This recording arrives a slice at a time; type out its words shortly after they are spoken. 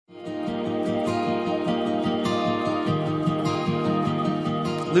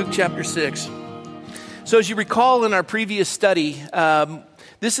Luke chapter 6. So as you recall in our previous study,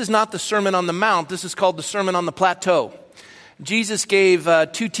 this is not the Sermon on the Mount. This is called the Sermon on the Plateau. Jesus gave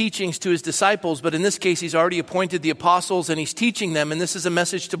two teachings to his disciples, but in this case, he's already appointed the apostles and he's teaching them, and this is a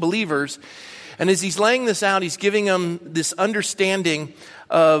message to believers. And as he's laying this out, he's giving them this understanding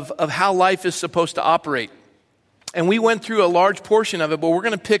of how life is supposed to operate. And we went through a large portion of it, but we're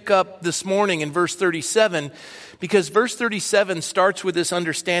going to pick up this morning in verse 37, because verse 37 starts with this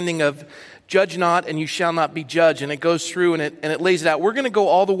understanding of judge not and you shall not be judged. And it goes through and it lays it out. We're going to go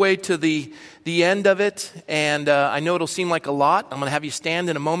all the way to the end of it. And I know it'll seem like a lot. I'm going to have you stand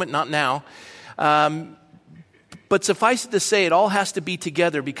in a moment, not now. But suffice it to say, it all has to be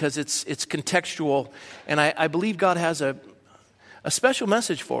together because it's contextual. And I believe God has a special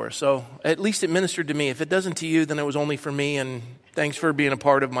message for us. So at least it ministered to me. If it doesn't to you, then it was only for me. And thanks for being a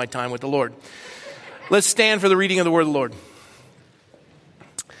part of my time with the Lord. Let's stand for the reading of the word of the Lord.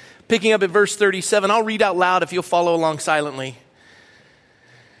 Picking up at verse 37, I'll read out loud if you'll follow along silently.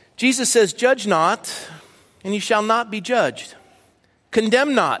 Jesus says, judge not, and you shall not be judged.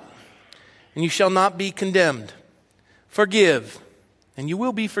 Condemn not, and you shall not be condemned. Forgive, and you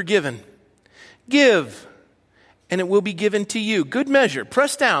will be forgiven. Give, and it will be given to you. Good measure,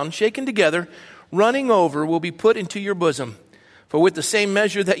 pressed down, shaken together, running over, will be put into your bosom. For with the same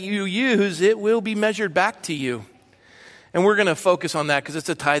measure that you use, it will be measured back to you. And we're going to focus on that because it's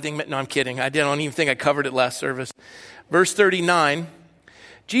a tithing. No, I'm kidding. I don't even think I covered it last service. Verse 39,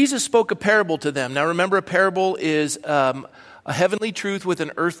 Jesus spoke a parable to them. Now remember, a parable is a heavenly truth with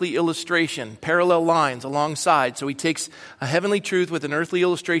an earthly illustration, parallel lines alongside. So he takes a heavenly truth with an earthly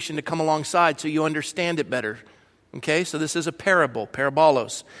illustration to come alongside so you understand it better. Okay, so this is a parable,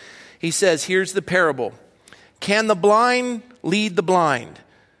 parabolos. He says, here's the parable. Can the blind lead the blind?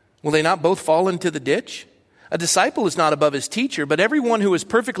 Will they not both fall into the ditch? A disciple is not above his teacher, but everyone who is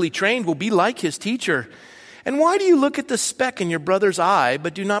perfectly trained will be like his teacher. And why do you look at the speck in your brother's eye,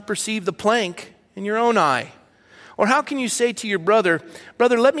 but do not perceive the plank in your own eye? Or how can you say to your brother,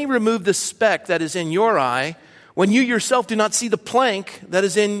 brother, let me remove the speck that is in your eye, when you yourself do not see the plank that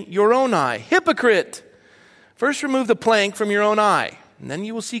is in your own eye? Hypocrite! First remove the plank from your own eye, and then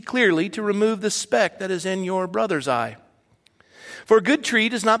you will see clearly to remove the speck that is in your brother's eye. For a good tree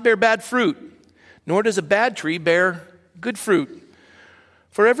does not bear bad fruit, nor does a bad tree bear good fruit.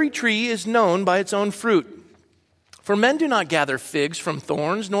 For every tree is known by its own fruit. For men do not gather figs from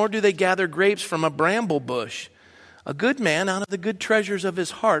thorns, nor do they gather grapes from a bramble bush. A good man out of the good treasures of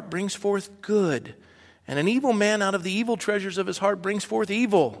his heart brings forth good, and an evil man out of the evil treasures of his heart brings forth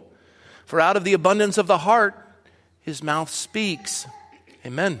evil. For out of the abundance of the heart his mouth speaks.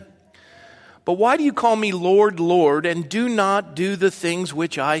 Amen. But why do you call me Lord, Lord, and do not do the things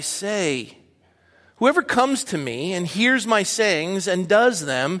which I say? Whoever comes to me and hears my sayings and does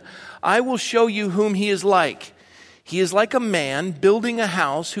them, I will show you whom he is like. He is like a man building a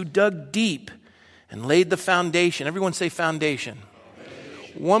house who dug deep and laid the foundation. Everyone say foundation.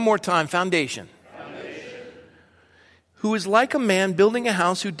 One more time, foundation. Who is like a man building a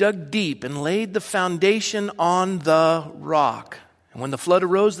house who dug deep and laid the foundation on the rock. And when the flood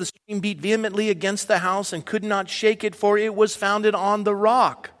arose, the stream beat vehemently against the house and could not shake it, for it was founded on the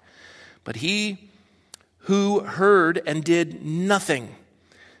rock. But he who heard and did nothing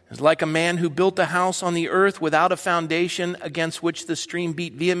is like a man who built a house on the earth without a foundation, against which the stream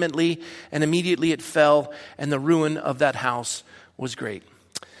beat vehemently, and immediately it fell, and the ruin of that house was great.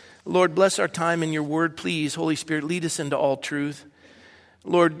 Lord, bless our time in your word. Please, Holy Spirit, lead us into all truth.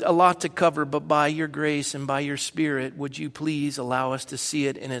 Lord, a lot to cover, but by your grace and by your Spirit, would you please allow us to see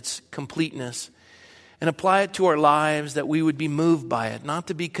it in its completeness and apply it to our lives, that we would be moved by it, not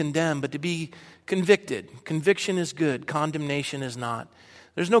to be condemned, but to be convicted. Conviction is good. Condemnation is not.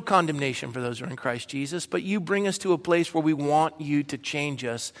 There's no condemnation for those who are in Christ Jesus, but you bring us to a place where we want you to change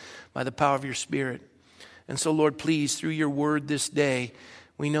us by the power of your Spirit. And so, Lord, please, through your word this day,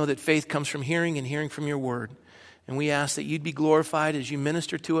 we know that faith comes from hearing and hearing from your word. And we ask that you'd be glorified as you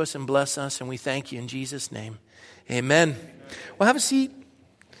minister to us and bless us. And we thank you in Jesus' name. Amen. Well, have a seat.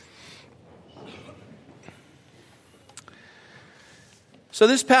 So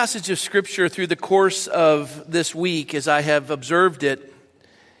this passage of Scripture, through the course of this week, as I have observed it,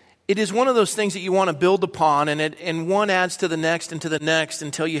 it is one of those things that you want to build upon, and one adds to the next and to the next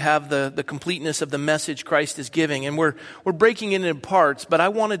until you have the completeness of the message Christ is giving. And we're breaking it in parts, but I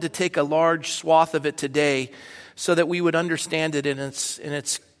wanted to take a large swath of it today so that we would understand it in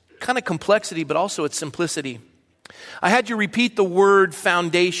its kind of complexity, but also its simplicity. I had you repeat the word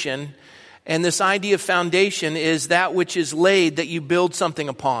foundation, and this idea of foundation is that which is laid that you build something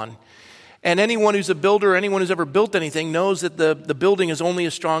upon. And anyone who's a builder, anyone who's ever built anything knows that the building is only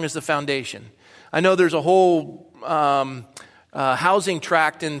as strong as the foundation. I know there's a whole housing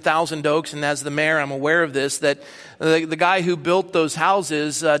tract in Thousand Oaks, and as the mayor, I'm aware of this, that the guy who built those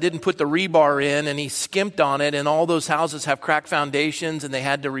houses didn't put the rebar in, and he skimped on it, and all those houses have cracked foundations, and they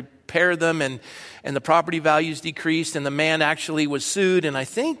had to repair them, and the property values decreased, and the man actually was sued, and I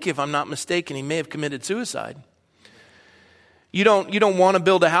think, if I'm not mistaken, he may have committed suicide. You don't want to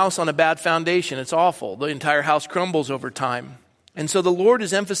build a house on a bad foundation. It's awful. The entire house crumbles over time. And so the Lord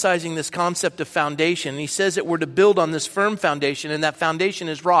is emphasizing this concept of foundation. And he says that we're to build on this firm foundation, and that foundation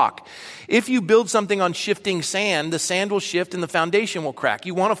is rock. If you build something on shifting sand, the sand will shift and the foundation will crack.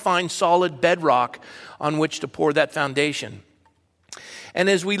 You want to find solid bedrock on which to pour that foundation. And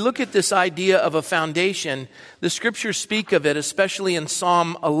as we look at this idea of a foundation, the scriptures speak of it, especially in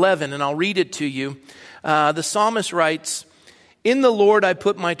Psalm 11, and I'll read it to you. The psalmist writes, "In the Lord I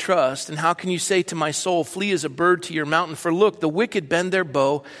put my trust, and how can you say to my soul, flee as a bird to your mountain? For look, the wicked bend their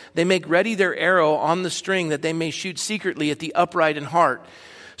bow, they make ready their arrow on the string, that they may shoot secretly at the upright in heart."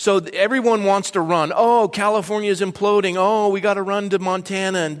 So everyone wants to run. Oh, California is imploding. Oh, we got to run to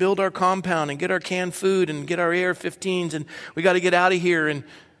Montana and build our compound and get our canned food and get our AR-15s, and we got to get out of here. And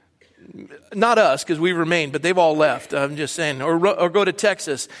not us, because we remain, but they've all left. I'm just saying, or go to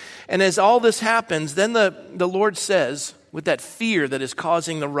Texas. And as all this happens, then the Lord says, with that fear that is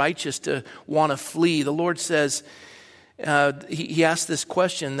causing the righteous to want to flee, the Lord says, he asks this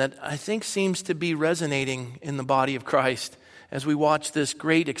question that I think seems to be resonating in the body of Christ as we watch this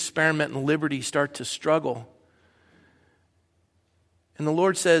great experiment in liberty start to struggle. And the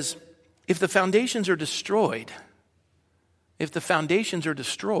Lord says, if the foundations are destroyed,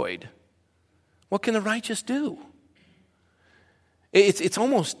 what can the righteous do? It's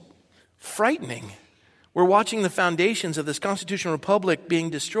almost frightening. We're watching the foundations of this constitutional republic being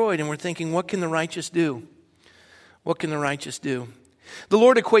destroyed, and we're thinking, what can the righteous do? What can the righteous do? The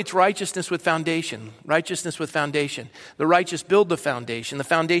Lord equates righteousness with foundation. Righteousness with foundation. The righteous build the foundation. The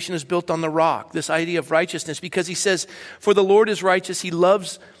foundation is built on the rock. This idea of righteousness, because he says, for the Lord is righteous. He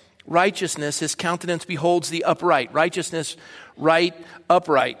loves righteousness. His countenance beholds the upright. Righteousness, right,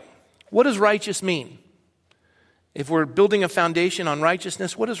 upright. What does righteous mean? If we're building a foundation on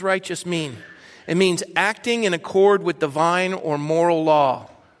righteousness, what does righteous mean? It means acting in accord with divine or moral law.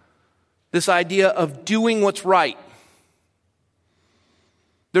 This idea of doing what's right.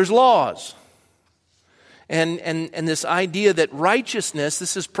 There's laws. And this idea that righteousness,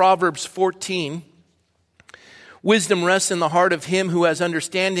 this is Proverbs 14. Wisdom rests in the heart of him who has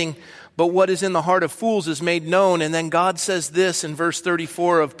understanding, but what is in the heart of fools is made known. And then God says this in verse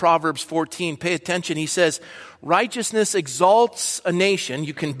 34 of Proverbs 14. Pay attention. He says, righteousness exalts a nation.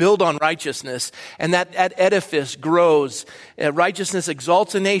 You can build on righteousness, and that edifice grows. Righteousness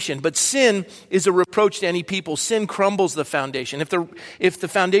exalts a nation, but sin is a reproach to any people. Sin crumbles the foundation. If the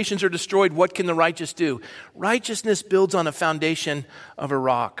foundations are destroyed, what can the righteous do? Righteousness builds on a foundation of a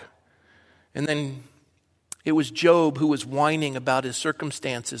rock. And then it was Job who was whining about his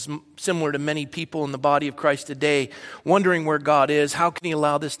circumstances, similar to many people in the body of Christ today, wondering where God is. How can he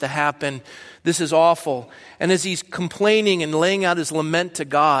allow this to happen? This is awful. And as he's complaining and laying out his lament to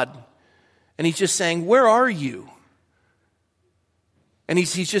God, and he's just saying, where are you? And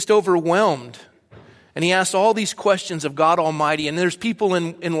he's just overwhelmed. And he asks all these questions of God Almighty. And there's people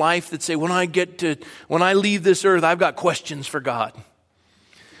in life that say, when I leave this earth, I've got questions for God.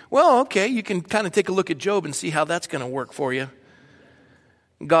 Well, okay, you can kind of take a look at Job and see how that's going to work for you.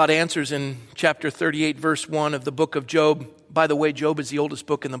 God answers in chapter 38, verse 1 of the book of Job. By the way, Job is the oldest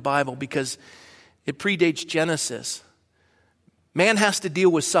book in the Bible because it predates Genesis. Man has to deal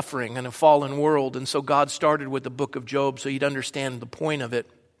with suffering in a fallen world, and so God started with the book of Job so you'd understand the point of it.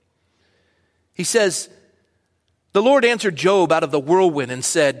 He says, the Lord answered Job out of the whirlwind and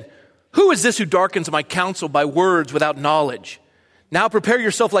said, who is this who darkens my counsel by words without knowledge? Now prepare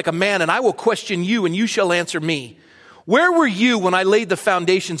yourself like a man, and I will question you, and you shall answer me. Where were you when I laid the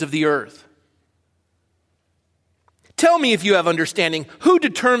foundations of the earth? Tell me if you have understanding. Who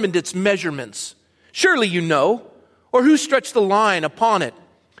determined its measurements? Surely you know. Or who stretched the line upon it?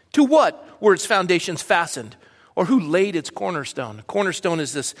 To what were its foundations fastened? Or who laid its cornerstone? A cornerstone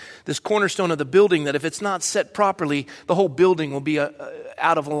is this cornerstone of the building that if it's not set properly, the whole building will be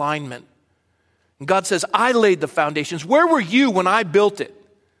out of alignment. And God says, I laid the foundations. Where were you when I built it?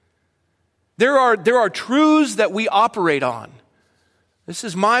 There are truths that we operate on. This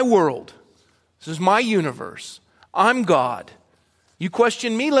is my world. This is my universe. I'm God. You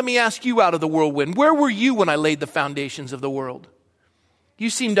question me? Let me ask you out of the whirlwind. Where were you when I laid the foundations of the world?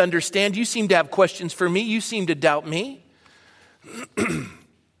 You seem to understand. You seem to have questions for me. You seem to doubt me.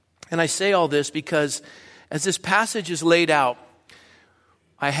 And I say all this because as this passage is laid out,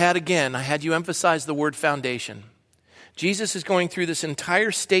 I had you emphasize the word foundation. Jesus is going through this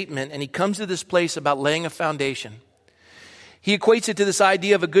entire statement, and he comes to this place about laying a foundation. He equates it to this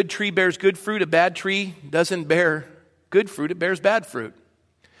idea of a good tree bears good fruit, a bad tree doesn't bear good fruit, it bears bad fruit.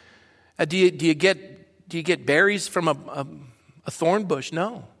 Do you get berries from a thorn bush?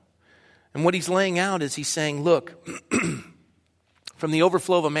 No. And what he's laying out is he's saying, look, from the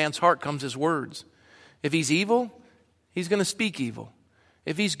overflow of a man's heart comes his words. If he's evil, he's going to speak evil.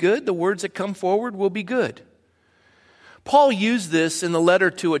 If he's good, the words that come forward will be good. Paul used this in the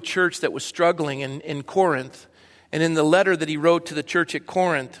letter to a church that was struggling in Corinth. And in the letter that he wrote to the church at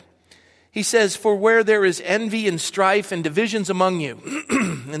Corinth, he says, for where there is envy and strife and divisions among you.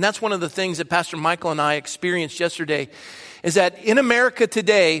 And that's one of the things that Pastor Michael and I experienced yesterday, is that in America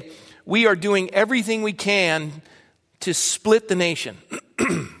today, we are doing everything we can to split the nation.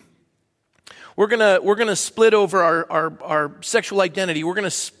 We're gonna split over our sexual identity. We're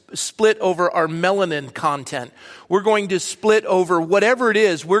gonna split over our melanin content. We're going to split over whatever it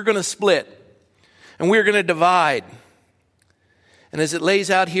is. We're gonna split, and we're gonna divide. And as it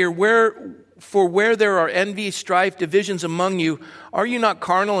lays out here, where there are envy, strife, divisions among you, are you not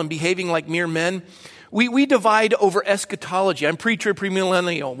carnal and behaving like mere men? We divide over eschatology. I'm pre-trib,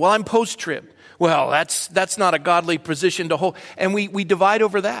 premillennial. Well, I'm post-trib. Well, that's not a godly position to hold. And we divide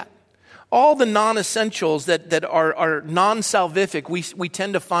over that. All the non-essentials that are non-salvific, we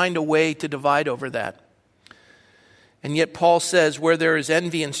tend to find a way to divide over that. And yet Paul says, where there is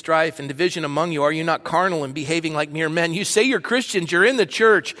envy and strife and division among you, are you not carnal and behaving like mere men? You say you're Christians, you're in the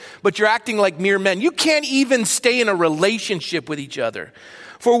church, but you're acting like mere men. You can't even stay in a relationship with each other.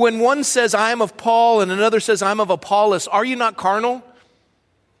 For when one says, I am of Paul, and another says, I'm of Apollos, are you not carnal?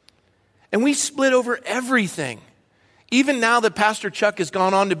 And we split over everything. Even now that Pastor Chuck has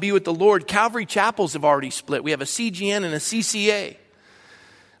gone on to be with the Lord, Calvary Chapels have already split. We have a CGN and a CCA.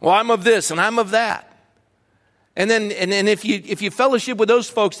 Well, I'm of this and I'm of that. And if you fellowship with those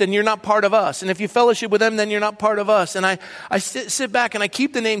folks, then you're not part of us. And if you fellowship with them, then you're not part of us. And I sit back and I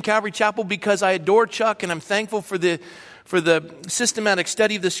keep the name Calvary Chapel because I adore Chuck and I'm thankful for the systematic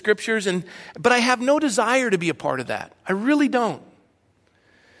study of the scriptures. But I have no desire to be a part of that. I really don't.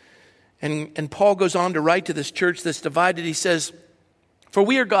 And Paul goes on to write to this church that's divided. He says, for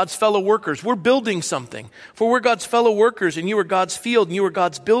we are God's fellow workers. We're building something. For we're God's fellow workers, and you are God's field, and you are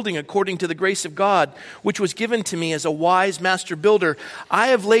God's building according to the grace of God, which was given to me as a wise master builder. I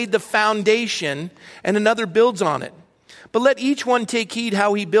have laid the foundation, and another builds on it. But let each one take heed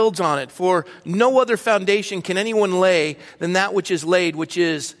how he builds on it. For no other foundation can anyone lay than that which is laid, which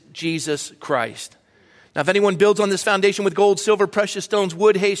is Jesus Christ. Now, if anyone builds on this foundation with gold, silver, precious stones,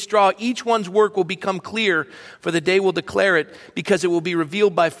 wood, hay, straw, each one's work will become clear, for the day will declare it, because it will be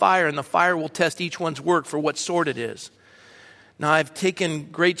revealed by fire, and the fire will test each one's work for what sort it is. Now, I've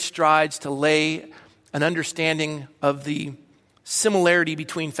taken great strides to lay an understanding of the similarity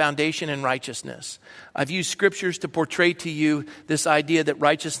between foundation and righteousness. I've used scriptures to portray to you this idea that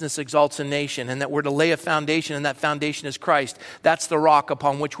righteousness exalts a nation, and that we're to lay a foundation, and that foundation is Christ. That's the rock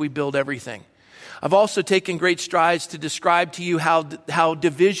upon which we build everything. I've also taken great strides to describe to you how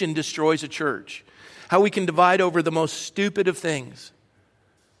division destroys a church, how we can divide over the most stupid of things.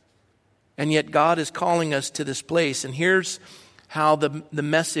 And yet God is calling us to this place. And here's how the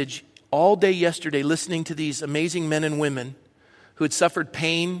message all day yesterday, listening to these amazing men and women who had suffered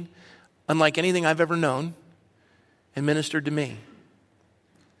pain unlike anything I've ever known and ministered to me.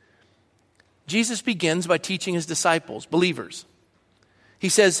 Jesus begins by teaching his disciples, believers. He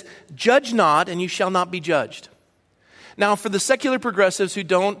says, judge not, and you shall not be judged. Now, for the secular progressives who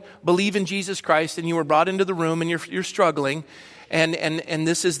don't believe in Jesus Christ, and you were brought into the room and you're struggling, and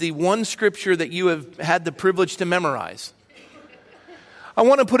this is the one scripture that you have had the privilege to memorize. I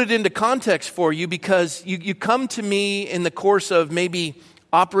want to put it into context for you because you come to me in the course of maybe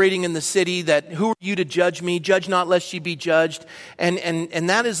operating in the city that, who are you to judge me? Judge not lest ye be judged. And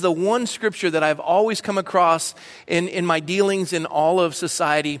that is the one scripture that I've always come across in my dealings in all of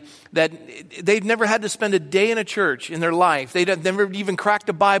society, that they've never had to spend a day in a church in their life. They've never even cracked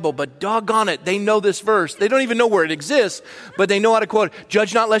a Bible, but doggone it, they know this verse. They don't even know where it exists, but they know how to quote it.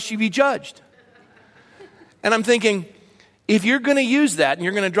 Judge not lest ye be judged. And I'm thinking, if you're going to use that and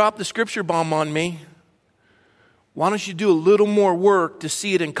you're going to drop the scripture bomb on me, why don't you do a little more work to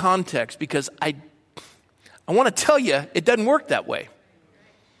see it in context? Because I want to tell you, it doesn't work that way.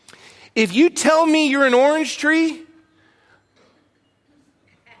 If you tell me you're an orange tree,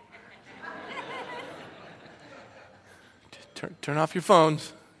 turn off your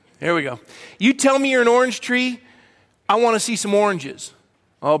phones. There we go. You tell me you're an orange tree, I want to see some oranges.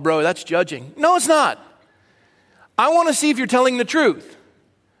 Oh, bro, that's judging. No, it's not. I want to see if you're telling the truth.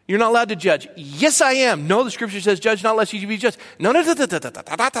 You're not allowed to judge. Yes, I am. No, the scripture says judge not lest you be judged. No.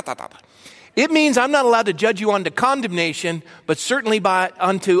 It means I'm not allowed to judge you unto condemnation, but certainly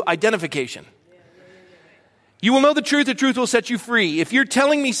unto identification. You will know the truth will set you free. If you're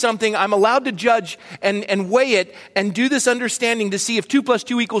telling me something, I'm allowed to judge and weigh it and do this understanding to see if 2 +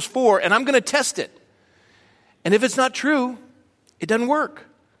 2 = 4, and I'm going to test it. And if it's not true, it doesn't work.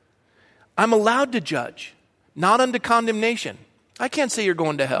 I'm allowed to judge, not unto condemnation. I can't say you're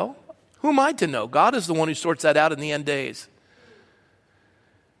going to hell. Who am I to know? God is the one who sorts that out in the end days.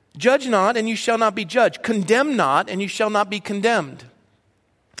 Judge not, and you shall not be judged. Condemn not, and you shall not be condemned.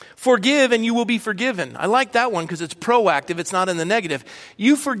 Forgive, and you will be forgiven. I like that one because it's proactive. It's not in the negative.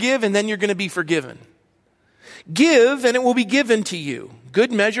 You forgive, and then you're going to be forgiven. Give, and it will be given to you.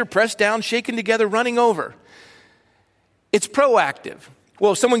 Good measure, pressed down, shaken together, running over. It's proactive.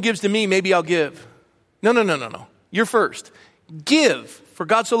 Well, if someone gives to me, maybe I'll give. No. You're first. Give. For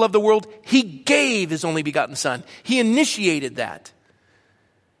God so loved the world, he gave his only begotten Son. He initiated that.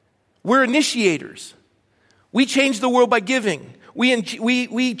 We're initiators. We change the world by giving.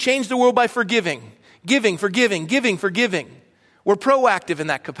 We change the world by forgiving. Giving, forgiving. We're proactive in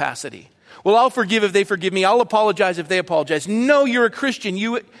that capacity. Well, I'll forgive if they forgive me. I'll apologize if they apologize. No, you're a Christian.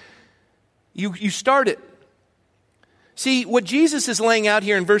 You start it. See, what Jesus is laying out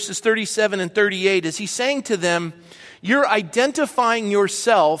here in verses 37 and 38 is he's saying to them, you're identifying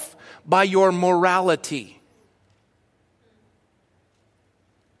yourself by your morality.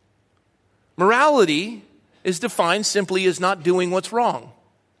 Morality is defined simply as not doing what's wrong.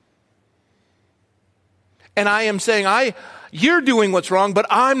 And I am saying, you're doing what's wrong, but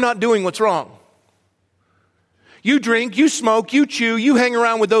I'm not doing what's wrong. You drink, you smoke, you chew, you hang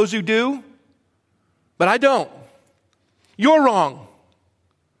around with those who do, but I don't. You're wrong.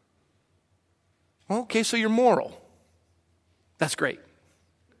 Well, okay, so you're moral. That's great.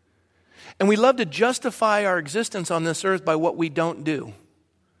 And we love to justify our existence on this earth by what we don't do.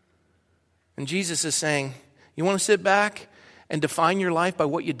 And Jesus is saying, you want to sit back and define your life by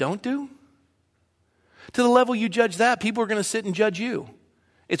what you don't do? To the level you judge that, people are going to sit and judge you.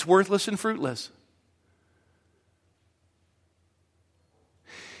 It's worthless and fruitless.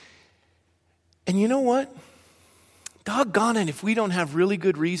 And you know what? Doggone it if we don't have really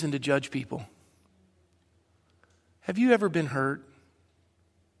good reason to judge people. Have you ever been hurt?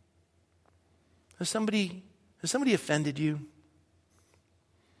 Has somebody offended you?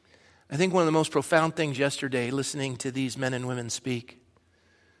 I think one of the most profound things yesterday, listening to these men and women speak,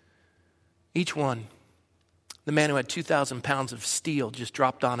 each one, the man who had 2,000 pounds of steel just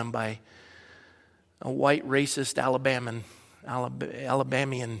dropped on him by a white racist Alabamian, I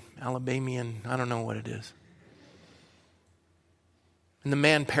don't know what it is. And the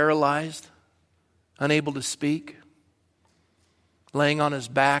man paralyzed, unable to speak, laying on his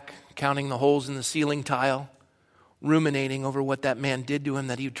back, counting the holes in the ceiling tile, ruminating over what that man did to him,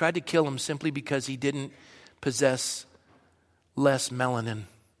 that he tried to kill him simply because he didn't possess less melanin.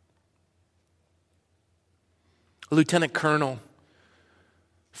 A lieutenant colonel,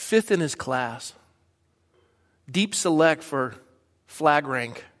 5th in his class, deep select for flag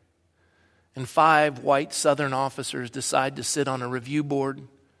rank, and 5 white Southern officers decide to sit on a review board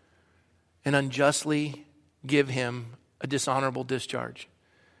and unjustly give him a dishonorable discharge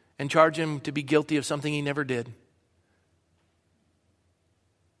and charge him to be guilty of something he never did.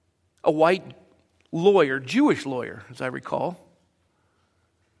 A white lawyer, Jewish lawyer, as I recall,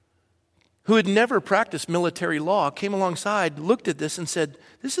 who had never practiced military law, came alongside, looked at this and said,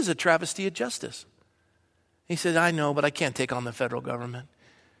 this is a travesty of justice. He said, I know, but I can't take on the federal government.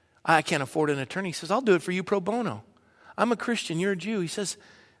 I can't afford an attorney. He says, I'll do it for you pro bono. I'm a Christian, you're a Jew. He says,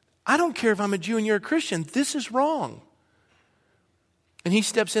 I don't care if I'm a Jew and you're a Christian. This is wrong. And he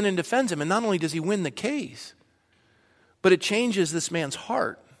steps in and defends him. And not only does he win the case, but it changes this man's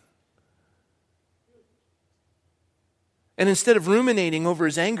heart. And instead of ruminating over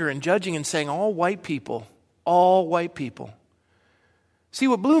his anger and judging and saying, all white people. See,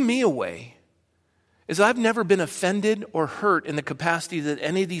 what blew me away is I've never been offended or hurt in the capacity that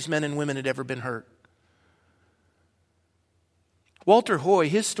any of these men and women had ever been hurt. Walter Hoy,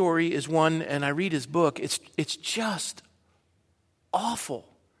 his story is one, and I read his book, it's just awful.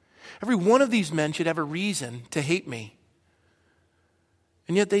 Every one of these men should have a reason to hate me.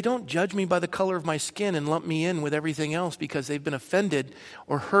 And yet they don't judge me by the color of my skin and lump me in with everything else because they've been offended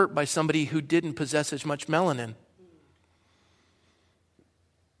or hurt by somebody who didn't possess as much melanin.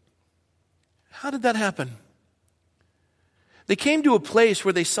 How did that happen? They came to a place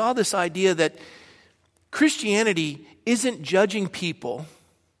where they saw this idea that Christianity isn't judging people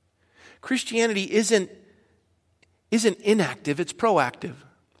Christianity isn't inactive, it's proactive.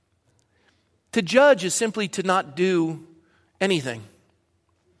 To judge is simply to not do anything.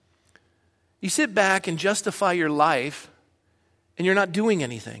 You sit back and justify your life, and you're not doing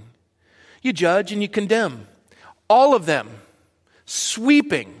anything. You judge and you condemn. All of them.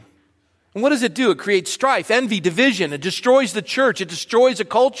 Sweeping. And what does it do? It creates strife, envy, division. It destroys the church. It destroys a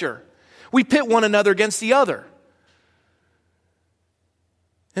culture. We pit one another against the other.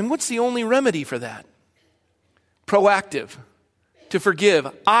 And what's the only remedy for that? Proactive. To forgive.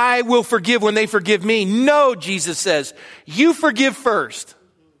 I will forgive when they forgive me. No, Jesus says. You forgive first.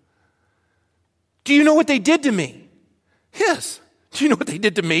 Do you know what they did to me? Yes. Do you know what they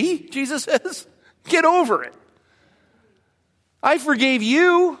did to me? Jesus says. Get over it. I forgave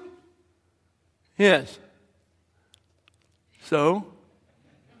you. Yes. So,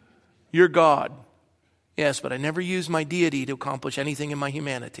 you're God. Yes, but I never used my deity to accomplish anything in my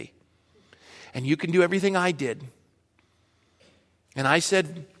humanity. And you can do everything I did. And I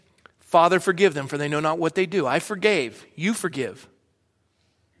said, Father, forgive them, for they know not what they do. I forgave. You forgive.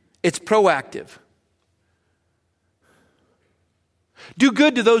 It's proactive. Do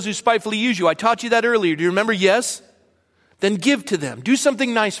good to those who spitefully use you. I taught you that earlier. Do you remember? Yes? Then give to them. Do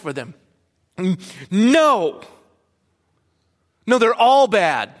something nice for them. No. No, they're all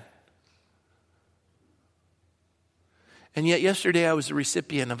bad. And yet yesterday I was the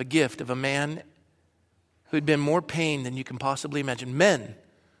recipient of a gift of a man who had been more pain than you can possibly imagine. Men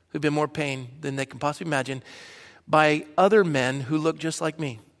who had been more pain than they can possibly imagine by other men who looked just like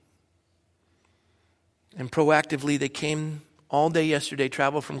me. And proactively they came all day yesterday,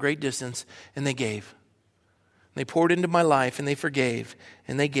 traveled from great distance, and they gave. They poured into my life, and they forgave,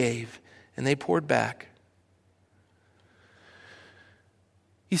 and they gave, and they poured back.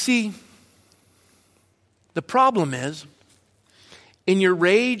 You see, the problem is, in your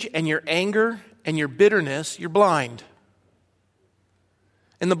rage and your anger and your bitterness, you're blind.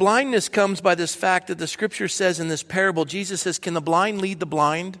 And the blindness comes by this fact that the scripture says in this parable, Jesus says, can the blind lead the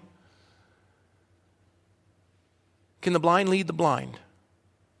blind? Can the blind lead the blind?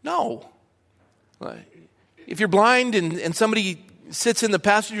 No. If you're blind and somebody sits in the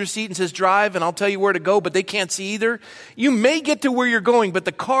passenger seat and says, drive and I'll tell you where to go, but they can't see either, you may get to where you're going, but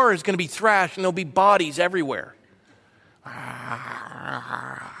the car is going to be thrashed and there'll be bodies everywhere.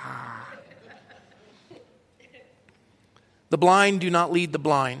 The blind do not lead the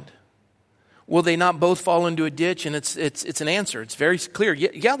blind. Will they not both fall into a ditch? And it's an answer. It's very clear.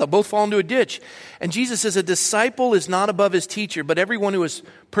 Yeah, they'll both fall into a ditch. And Jesus says a disciple is not above his teacher, but everyone who is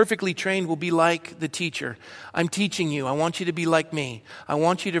perfectly trained will be like the teacher. I'm teaching you. I want you to be like me. I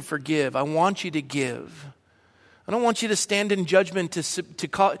want you to forgive. I want you to give. I don't want you to stand in judgment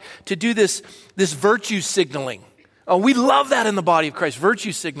to do this virtue signaling. Oh, we love that in the body of Christ,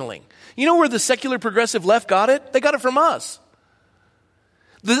 virtue signaling. You know where the secular progressive left got it? They got it from us.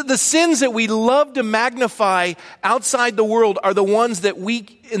 The sins that we love to magnify outside the world are the ones that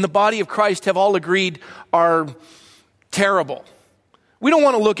we in the body of Christ have all agreed are terrible. We don't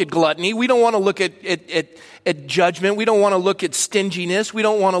want to look at gluttony. We don't want to look at judgment. We don't want to look at stinginess. We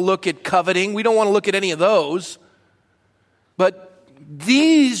don't want to look at coveting. We don't want to look at any of those. But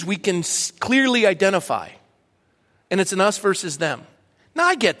these we can clearly identify. And it's an us versus them. Now,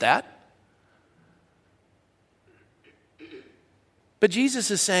 I get that. But Jesus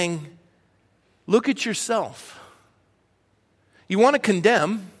is saying, look at yourself. You want to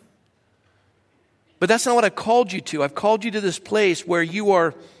condemn, but that's not what I've called you to. I've called you to this place where you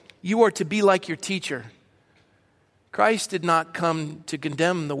are to be like your teacher. Christ did not come to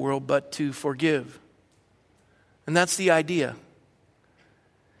condemn the world, but to forgive. And that's the idea.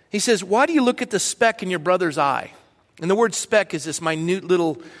 He says, why do you look at the speck in your brother's eye? And the word speck is this minute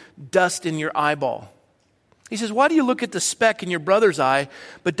little dust in your eyeball. He says, why do you look at the speck in your brother's eye,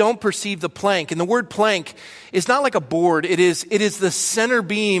 but don't perceive the plank? And the word plank is not like a board. It is the center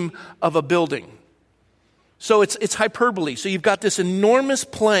beam of a building. So it's hyperbole. So you've got this enormous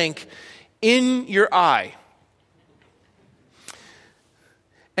plank in your eye.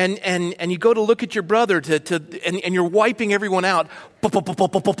 And you go to look at your brother and you're wiping everyone out.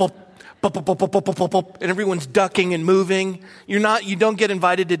 And everyone's ducking and moving. You don't get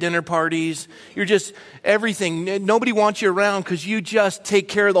invited to dinner parties. You're just everything. Nobody wants you around because you just take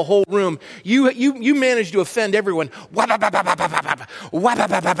care of the whole room. You manage to offend everyone. And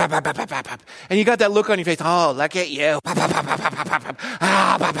you got that look on your face. Oh, look at you.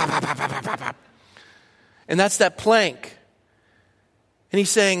 And that's that plank. And he's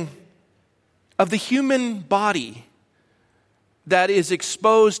saying, of the human body that is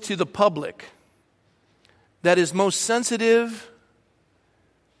exposed to the public, that is most sensitive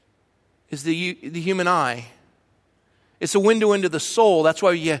is the human eye. It's a window into the soul. That's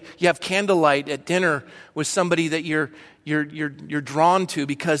why you have candlelight at dinner with somebody that you're drawn to,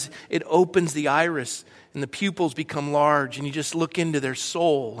 because it opens the iris and the pupils become large and you just look into their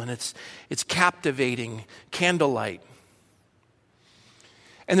soul, and it's captivating. Candlelight.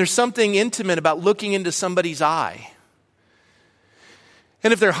 And there's something intimate about looking into somebody's eye.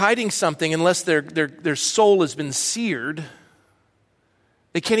 And if they're hiding something, unless their soul has been seared,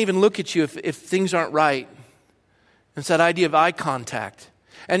 they can't even look at you if things aren't right. It's that idea of eye contact.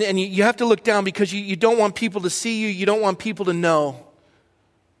 And you have to look down because you don't want people to see you. You don't want people to know.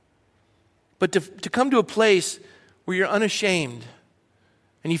 But to come to a place where you're unashamed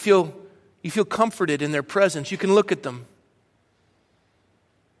and you feel comforted in their presence, you can look at them.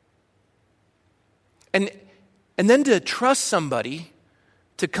 And then to trust somebody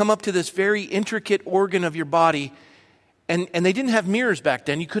to come up to this very intricate organ of your body, and they didn't have mirrors back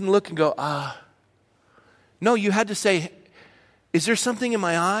then. You couldn't look and go, No, you had to say, is there something in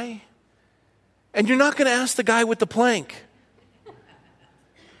my eye? And you're not going to ask the guy with the plank.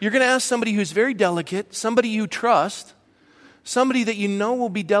 You're going to ask somebody who's very delicate, somebody you trust, somebody that you know will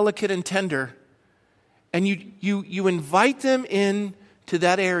be delicate and tender. And you invite them in to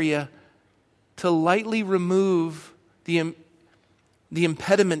that area to lightly remove the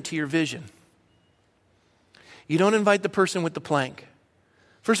impediment to your vision. You don't invite the person with the plank.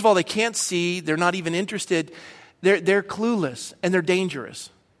 First of all, they can't see. They're not even interested. They're clueless, and they're dangerous.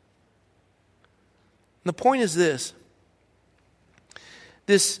 And the point is this.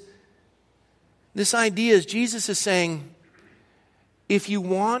 This idea is Jesus is saying, if you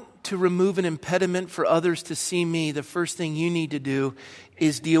want to remove an impediment for others to see me, the first thing you need to do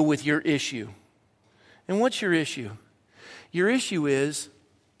is deal with your issue. And what's your issue? Your issue is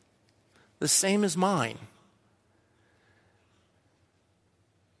the same as mine.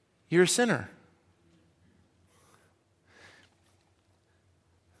 You're a sinner.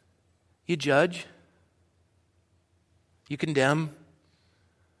 You judge. You condemn.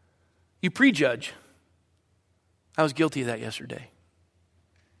 You prejudge. I was guilty of that yesterday.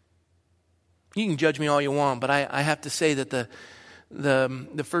 You can judge me all you want, but I have to say that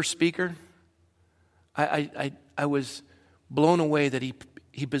the first speaker, I was blown away that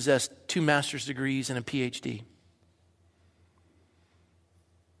he possessed 2 master's degrees and a PhD.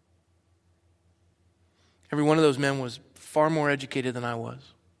 Every one of those men was far more educated than I was.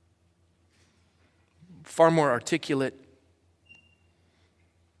 Far more articulate.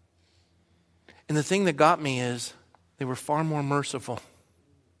 And the thing that got me is they were far more merciful.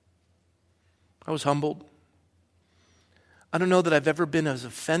 I was humbled. I don't know that I've ever been as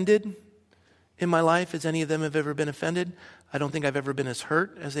offended in my life as any of them have ever been offended. I don't think I've ever been as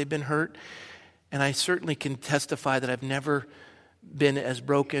hurt as they've been hurt. And I certainly can testify that I've never been as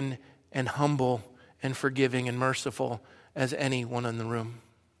broken and humble and forgiving and merciful as anyone in the room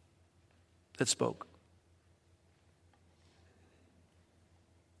that spoke.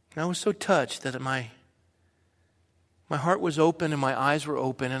 And I was so touched that my heart was open and my eyes were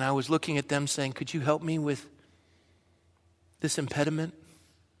open, and I was looking at them saying, could you help me with this impediment?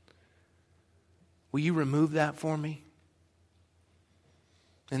 Will you remove that for me?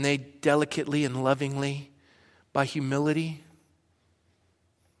 And they delicately and lovingly, by humility,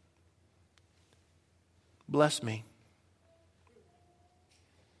 bless me.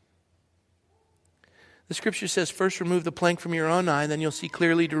 The scripture says, first remove the plank from your own eye, then you'll see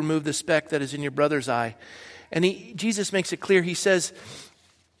clearly to remove the speck that is in your brother's eye. And Jesus makes it clear. He says,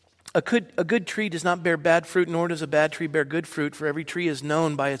 a good tree does not bear bad fruit, nor does a bad tree bear good fruit, for every tree is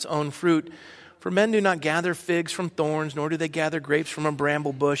known by its own fruit. For men do not gather figs from thorns, nor do they gather grapes from a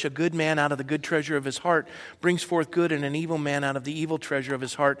bramble bush. A good man out of the good treasure of his heart brings forth good, and an evil man out of the evil treasure of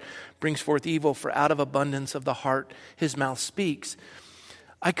his heart brings forth evil. For out of abundance of the heart his mouth speaks.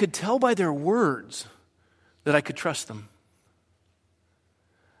 I could tell by their words that I could trust them.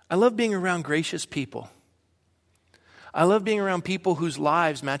 I love being around gracious people. I love being around people whose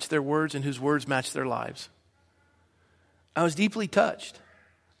lives match their words and whose words match their lives. I was deeply touched.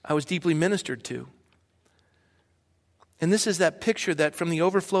 I was deeply ministered to. And this is that picture that from the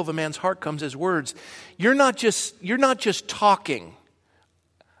overflow of a man's heart comes his words. You're not just talking.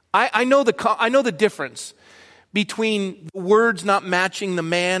 I know the difference between the words not matching the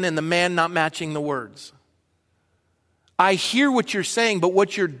man and the man not matching the words. I hear what you're saying, but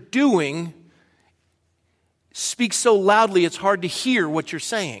what you're doing speaks so loudly it's hard to hear what you're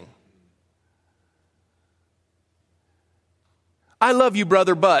saying. I love you,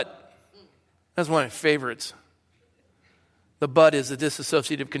 brother, but. That's one of my favorites. The but is the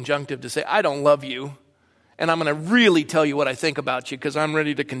dissociative conjunctive to say, I don't love you. and I'm going to really tell you what I think about you because I'm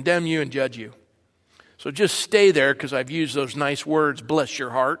ready to condemn you and judge you. So just stay there because I've used those nice words, bless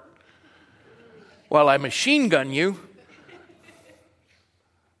your heart, while I machine gun you.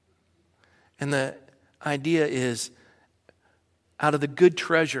 And the idea is, out of the good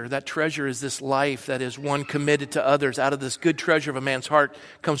treasure, that treasure is this life that is one committed to others. Out of this good treasure of a man's heart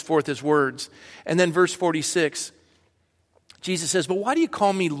comes forth his words. And then verse 46, Jesus says, but why do you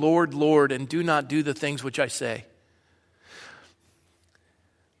call me Lord, Lord, and do not do the things which I say?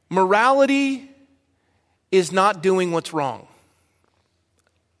 Morality is not doing what's wrong.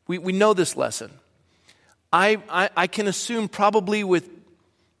 We know this lesson. I can assume probably with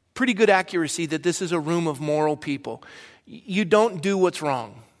pretty good accuracy that this is a room of moral people. You don't do what's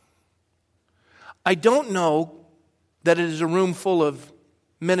wrong. I don't know that it is a room full of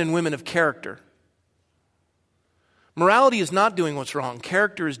men and women of character. Morality is not doing what's wrong.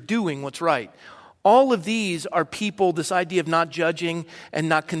 Character is doing what's right. All of these are people, this idea of not judging and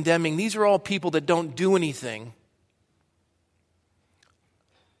not condemning, these are all people that don't do anything.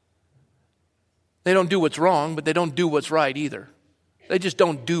 They don't do what's wrong, but they don't do what's right either. They just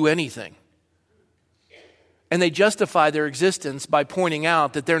don't do anything. And they justify their existence by pointing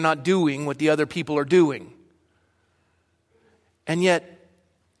out that they're not doing what the other people are doing. And yet,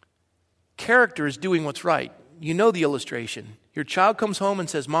 character is doing what's right. You know the illustration. Your child comes home and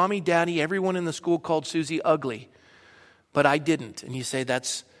says, Mommy, Daddy, everyone in the school called Susie ugly, but I didn't. And you say,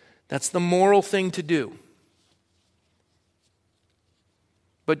 that's the moral thing to do.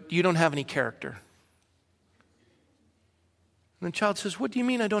 But you don't have any character. And the child says, what do you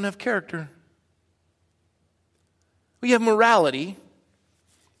mean I don't have character? Well, you have morality.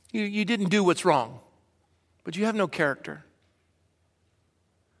 You didn't do what's wrong, but you have no character.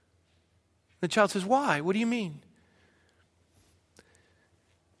 The child says, why? What do you mean?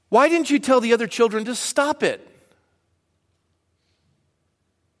 Why didn't you tell the other children to stop it?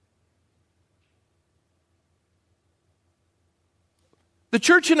 The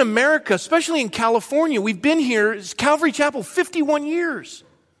church in America, especially in California, we've been here, it's Calvary Chapel, 51 years.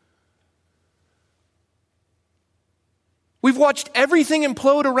 We've watched everything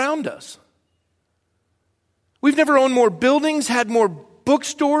implode around us. We've never owned more buildings, had more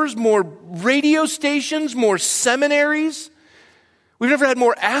bookstores, more radio stations, more seminaries. We've never had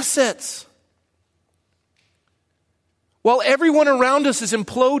more assets. While everyone around us is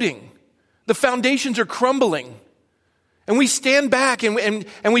imploding, the foundations are crumbling, and we stand back and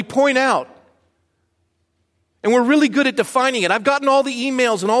we point out. And we're really good at defining it. I've gotten all the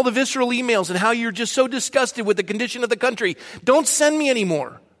emails and all the visceral emails and how you're just so disgusted with the condition of the country. Don't send me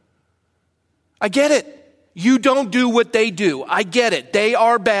anymore. I get it. You don't do what they do. I get it. They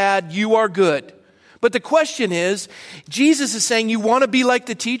are bad. You are good. But the question is, Jesus is saying, you want to be like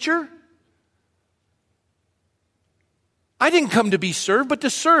the teacher? I didn't come to be served, but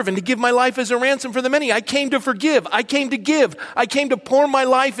to serve and to give my life as a ransom for the many. I came to forgive. I came to give. I came to pour my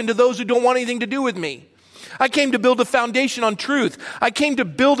life into those who don't want anything to do with me. I came to build a foundation on truth. I came to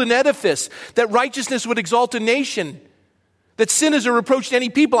build an edifice that righteousness would exalt a nation, that sin is a reproach to any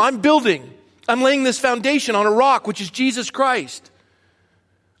people. I'm laying this foundation on a rock, which is Jesus Christ.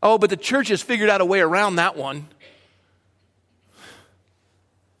 Oh, but the church has figured out a way around that one.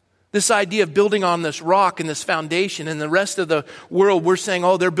 This idea of building on this rock and this foundation, and the rest of the world, we're saying,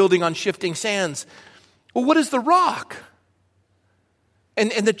 oh, they're building on shifting sands. Well, what is the rock?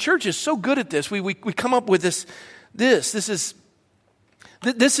 And the church is so good at this. We come up with this. This is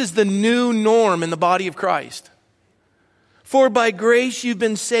the new norm in the body of Christ. For by grace you've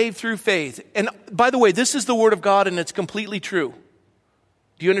been saved through faith. And by the way, this is the word of God, and it's completely true.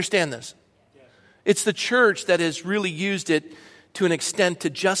 Do you understand this? Yes. It's the church that has really used it to an extent to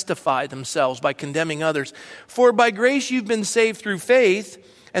justify themselves by condemning others. For by grace you've been saved through faith,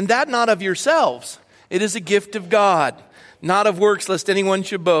 and that not of yourselves. It is a gift of God, not of works, lest anyone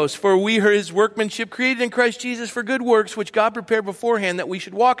should boast. For we are his workmanship, created in Christ Jesus for good works, which God prepared beforehand that we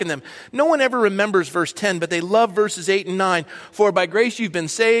should walk in them. No one ever remembers verse 10, but they love verses 8 and 9. For by grace you've been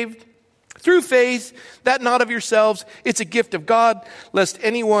saved through faith, that not of yourselves. It's a gift of God, lest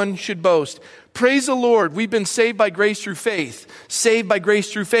anyone should boast. Praise the Lord. We've been saved by grace through faith. Saved by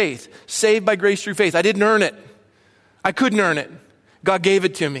grace through faith. Saved by grace through faith. I didn't earn it. I couldn't earn it. God gave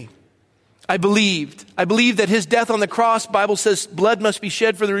it to me. I believed that his death on the cross, Bible says blood must be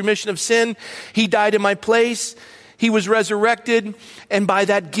shed for the remission of sin. He died in my place. He was resurrected. And by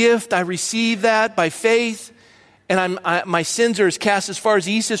that gift, I received that by faith. And my sins are as cast as far as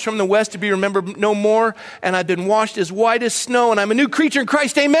the east is from the west, to be remembered no more. And I've been washed as white as snow. And I'm a new creature in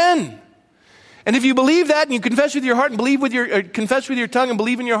Christ. Amen. And if you believe that and you confess with your heart and confess with your tongue and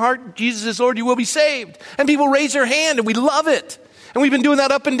believe in your heart, Jesus is Lord, you will be saved. And people raise their hand and we love it. And we've been doing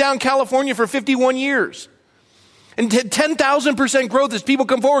that up and down California for 51 years. And 10,000% growth as people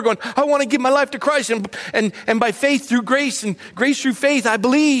come forward going, I want to give my life to Christ. And by faith through grace and grace through faith, I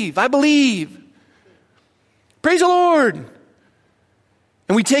believe. Praise the Lord.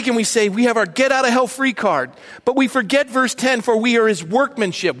 And we take and we say, we have our get out of hell free card. But we forget verse 10, for we are his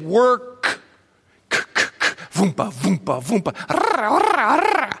workmanship. Work. Voompa, voompa,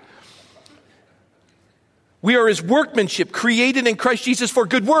 voompa. We are his workmanship, created in Christ Jesus for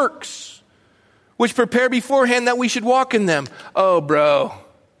good works, which prepare beforehand that we should walk in them. Oh, bro.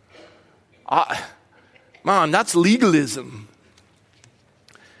 Mom, that's legalism.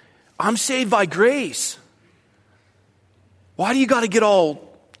 I'm saved by grace. Why do you got to get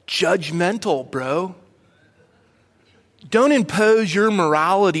all judgmental, bro? Don't impose your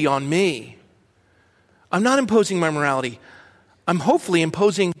morality on me. I'm not imposing my morality. I'm hopefully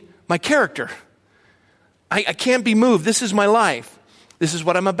imposing my character. I can't be moved. This is my life. This is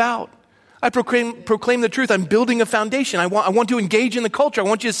what I'm about. I proclaim the truth. I'm building a foundation. I want to engage in the culture. I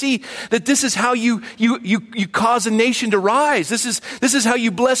want you to see that this is how you cause a nation to rise. This is how you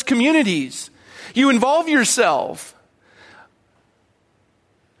bless communities. You involve yourself.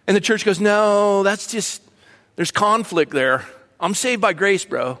 And the church goes, no, that's just, there's conflict there. I'm saved by grace,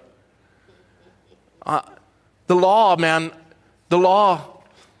 bro. The law, man,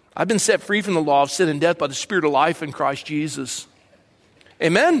 I've been set free from the law of sin and death by the Spirit of life in Christ Jesus.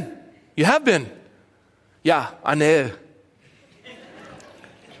 Amen? You have been. Yeah, I know.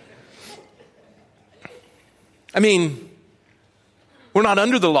 I mean, we're not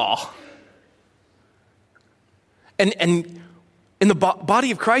under the law. And in the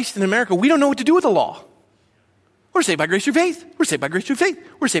body of Christ in America, we don't know what to do with the law. We're saved by grace through faith. We're saved by grace through faith.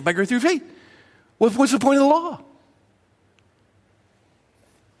 We're saved by grace through faith. What's the point of the law?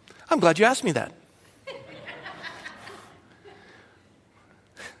 I'm glad you asked me that.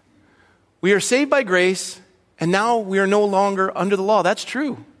 We are saved by grace, and now we are no longer under the law. That's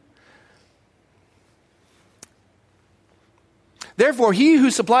true. Therefore, he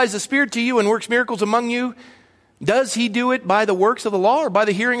who supplies the Spirit to you and works miracles among you, does he do it by the works of the law or by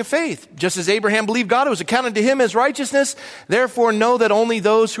the hearing of faith? Just as Abraham believed God, it was accounted to him as righteousness. Therefore, know that only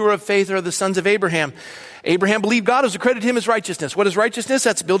those who are of faith are the sons of Abraham. Abraham believed God, it was accredited to him as righteousness. What is righteousness?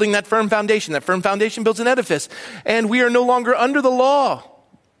 That's building that firm foundation. That firm foundation builds an edifice. And we are no longer under the law.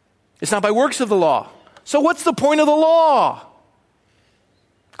 It's not by works of the law. So what's the point of the law?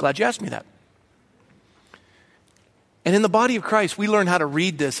 Glad you asked me that. And in the body of Christ, we learn how to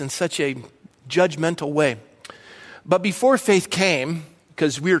read this in such a judgmental way. But before faith came,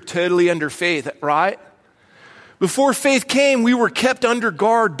 because we're totally under faith, right? Before faith came, we were kept under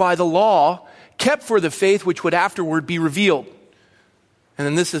guard by the law, kept for the faith which would afterward be revealed. And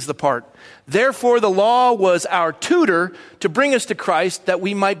then this is the part. Therefore, the law was our tutor to bring us to Christ that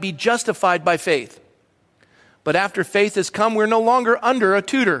we might be justified by faith. But after faith has come, we're no longer under a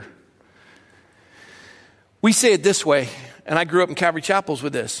tutor. We say it this way, and I grew up in Calvary Chapels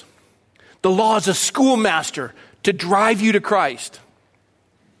with this. The law is a schoolmaster to drive you to Christ.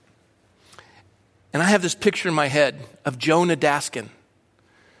 And I have this picture in my head of Jonah Daskin.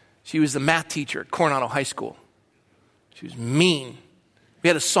 She was the math teacher at Coronado High School. She was mean. We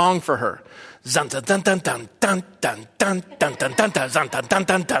had a song for her. Jonah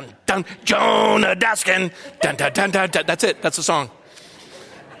Daskin. That's it. That's the song.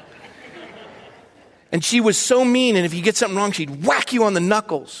 And she was so mean, and if you get something wrong, she'd whack you on the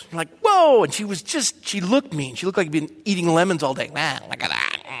knuckles. You're like, whoa! And she looked mean. She looked like she'd been eating lemons all day. Look at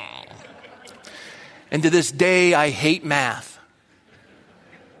that. And to this day, I hate math.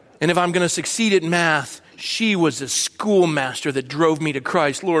 And if I'm going to succeed at math, she was a schoolmaster that drove me to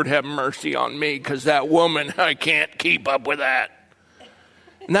Christ. Lord, have mercy on me, because that woman, I can't keep up with that.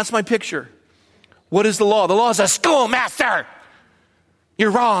 And that's my picture. What is the law? The law is a schoolmaster.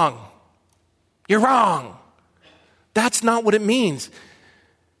 You're wrong. You're wrong. That's not what it means.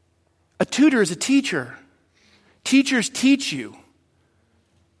 A tutor is a teacher. Teachers teach you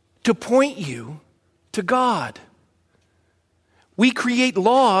to point you to God. We create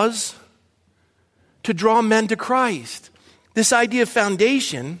laws to draw men to Christ. This idea of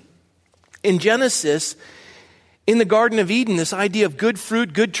foundation in Genesis, in the Garden of Eden, this idea of good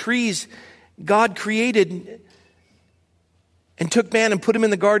fruit, good trees, God created and took man and put him in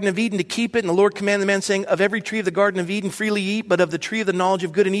the Garden of Eden to keep it. And the Lord commanded the man, saying, of every tree of the Garden of Eden freely eat, but of the tree of the knowledge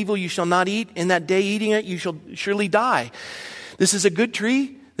of good and evil you shall not eat. In that day eating it, you shall surely die. This is a good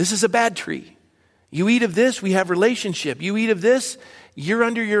tree. This is a bad tree. You eat of this, we have relationship. You eat of this, you're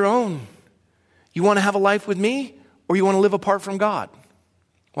under your own. You want to have a life with me, or you want to live apart from God?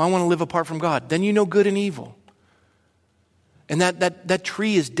 Well, I want to live apart from God. Then you know good and evil. And that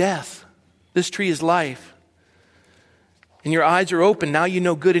tree is death. This tree is life. And your eyes are open. Now you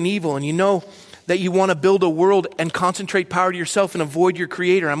know good and evil. And you know that you want to build a world and concentrate power to yourself and avoid your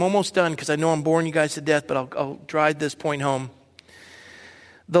Creator. I'm almost done because I know I'm boring you guys to death, but I'll drive this point home.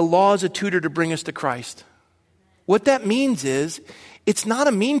 The law is a tutor to bring us to Christ. What that means is, it's not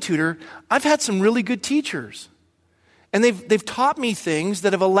a mean tutor. I've had some really good teachers. And they've taught me things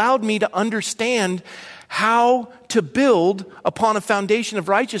that have allowed me to understand how to build upon a foundation of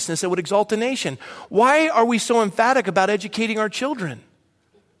righteousness that would exalt a nation. Why are we so emphatic about educating our children?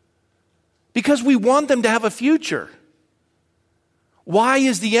 Because we want them to have a future. Why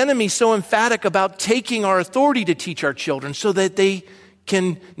is the enemy so emphatic about taking our authority to teach our children so that they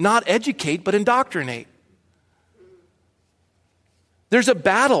can not educate but indoctrinate? There's a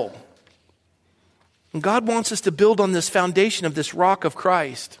battle. And God wants us to build on this foundation of this rock of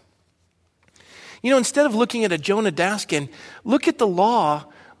Christ. You know, instead of looking at a Jonah Daskin, look at the law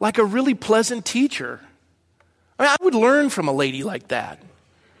like a really pleasant teacher. I mean, I would learn from a lady like that.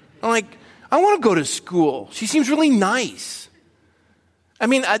 I'm like, I want to go to school. She seems really nice. I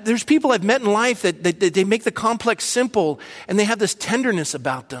mean, there's people I've met in life that they make the complex simple, and they have this tenderness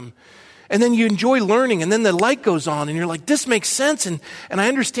about them. And then you enjoy learning, and then the light goes on, and you're like, this makes sense, and I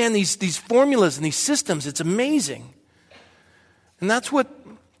understand these formulas and these systems. It's amazing. And that's what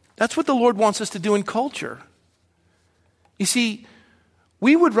the Lord wants us to do in culture. You see,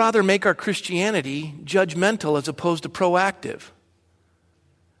 we would rather make our Christianity judgmental as opposed to proactive.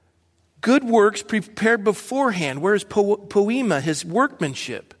 Good works prepared beforehand. Where is poema, his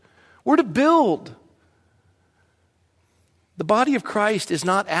workmanship? We're to build. The body of Christ is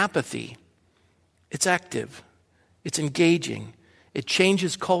not apathy. It's active. It's engaging. It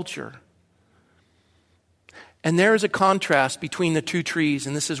changes culture. And there is a contrast between the two trees,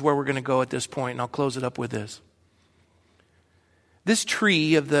 and this is where we're going to go at this point, and I'll close it up with this. This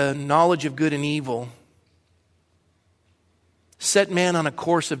tree of the knowledge of good and evil set man on a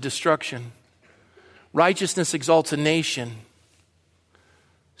course of destruction. Righteousness exalts a nation.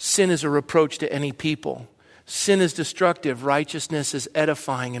 Sin is a reproach to any people. Sin is destructive. Righteousness is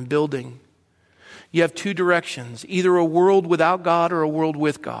edifying and building. You have two directions, either a world without God or a world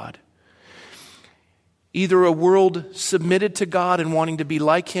with God. Either a world submitted to God and wanting to be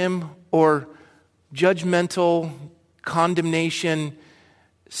like Him, or judgmental, condemnation,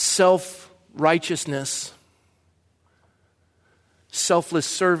 self-righteousness, selfless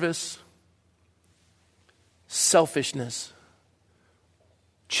service, selfishness.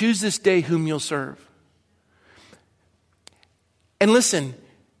 Choose this day whom you'll serve. And listen,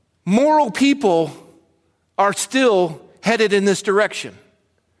 moral people are still headed in this direction.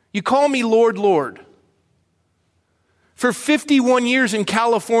 You call me Lord, Lord. For 51 years in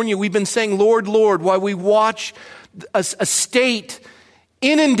California, we've been saying, Lord, Lord, while we watch a state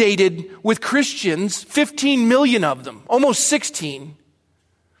inundated with Christians, 15 million of them, almost 16,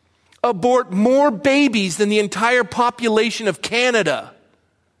 abort more babies than the entire population of Canada.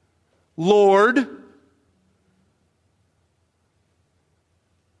 Lord,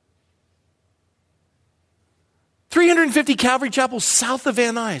 350 Calvary Chapels south of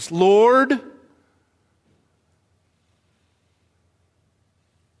Van Nuys. Lord.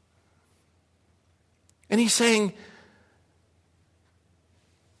 And He's saying,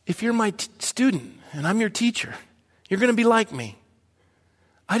 if you're my student and I'm your teacher, you're going to be like me.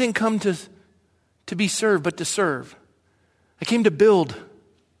 I didn't come to be served, but to serve. I came to build.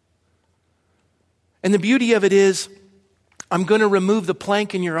 And the beauty of it is, I'm going to remove the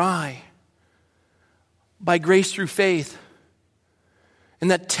plank in your eye by grace through faith.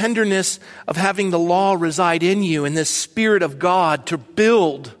 And that tenderness of having the law reside in you, and this Spirit of God to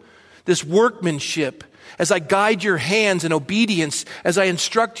build this workmanship as I guide your hands in obedience, as I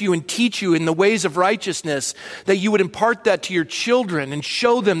instruct you and teach you in the ways of righteousness, that you would impart that to your children and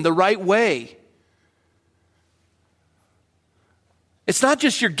show them the right way. It's not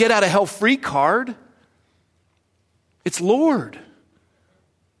just your get out of hell free card. It's Lord.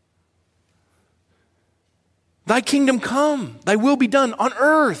 Thy kingdom come, thy will be done on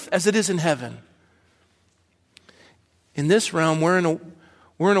earth as it is in heaven. In this realm, we're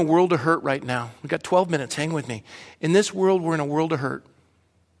in a world of hurt right now. We've got 12 minutes, hang with me. In this world, we're in a world of hurt.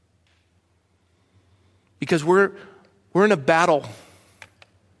 Because we're in a battle.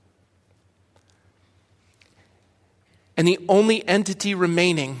 And the only entity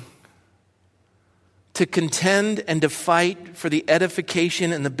remaining to contend and to fight for the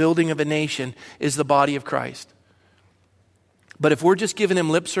edification and the building of a nation is the body of Christ. But if we're just giving him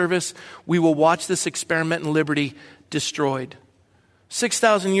lip service, we will watch this experiment in liberty destroyed.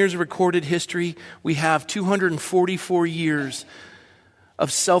 6,000 years of recorded history. We have 244 years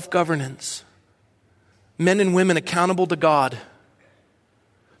of self-governance. Men and women accountable to God,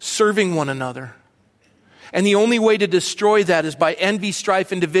 serving one another. And the only way to destroy that is by envy,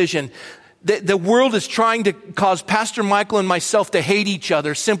 strife, and division. The world is trying to cause Pastor Michael and myself to hate each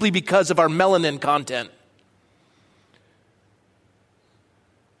other simply because of our melanin content.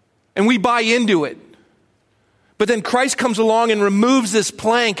 And we buy into it. But then Christ comes along and removes this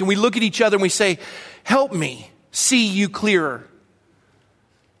plank, and we look at each other and we say, help me see you clearer.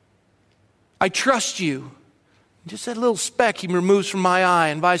 I trust you. Just that little speck he removes from my eye,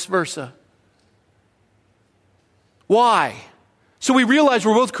 and vice versa. Why? So we realize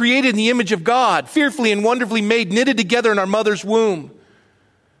we're both created in the image of God, fearfully and wonderfully made, knitted together in our mother's womb.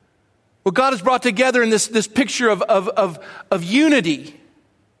 What God has brought together in this picture of unity.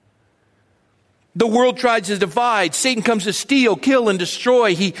 The world tries to divide. Satan comes to steal, kill, and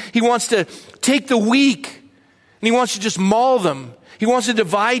destroy. He wants to take the weak, and he wants to just maul them. He wants to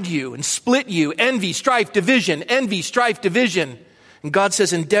divide you and split you. Envy, strife, division. Envy, strife, division. And God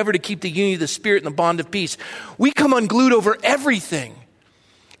says, endeavor to keep the unity of the Spirit and the bond of peace. We come unglued over everything.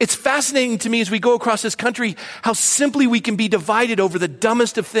 It's fascinating to me as we go across this country how simply we can be divided over the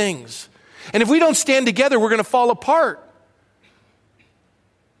dumbest of things. And if we don't stand together, we're going to fall apart.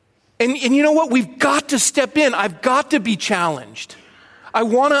 And you know what? We've got to step in. I've got to be challenged. I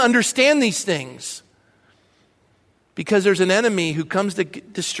want to understand these things. Because there's an enemy who comes to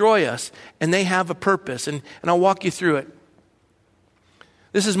destroy us, and they have a purpose. And I'll walk you through it.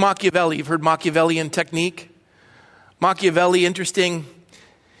 This is Machiavelli. You've heard Machiavellian technique. Machiavelli, interesting.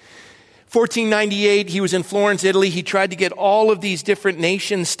 1498, he was in Florence, Italy. He tried to get all of these different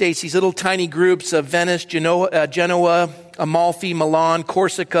nation states, these little tiny groups of Venice, Genoa, Amalfi, Milan,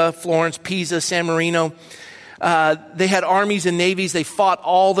 Corsica, Florence, Pisa, San Marino. They had armies and navies. They fought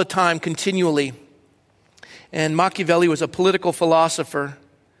all the time, continually. And Machiavelli was a political philosopher.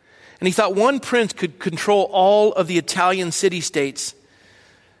 And he thought one prince could control all of the Italian city-states.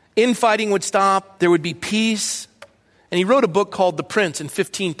 Infighting would stop. There would be peace. And he wrote a book called The Prince in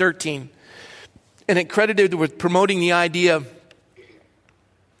 1513. And it credited with promoting the idea, I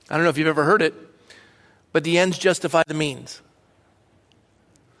don't know if you've ever heard it, but the ends justify the means.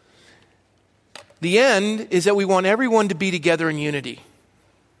 The end is that we want everyone to be together in unity.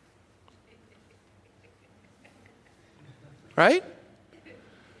 Right?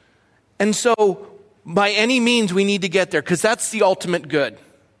 And so, by any means, we need to get there, because that's the ultimate good.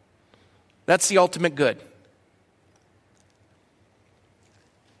 That's the ultimate good.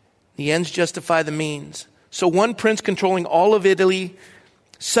 The ends justify the means. So one prince controlling all of Italy,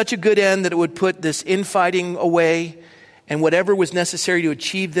 such a good end that it would put this infighting away, and whatever was necessary to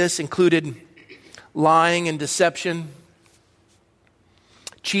achieve this included lying and deception,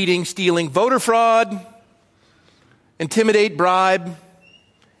 cheating, stealing, voter fraud, intimidate, bribe.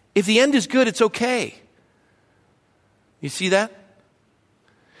 If the end is good, it's okay. You see that?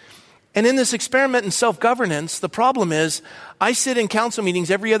 And in this experiment in self-governance, the problem is I sit in council meetings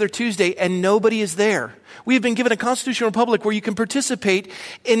every other Tuesday and nobody is there. We have been given a constitutional republic where you can participate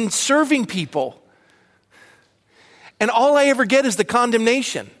in serving people. And all I ever get is the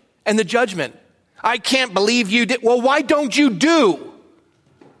condemnation and the judgment. I can't believe you did. Well, why don't you do?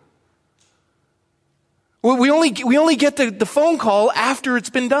 We only get the phone call after it's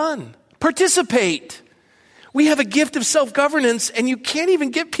been done. Participate. We have a gift of self-governance, and you can't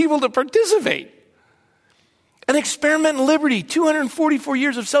even get people to participate. An experiment in liberty, 244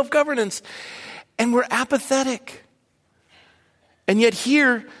 years of self-governance, and we're apathetic. And yet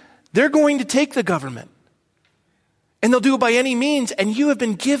here, they're going to take the government. And they'll do it by any means, and you have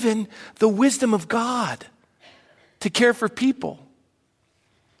been given the wisdom of God to care for people.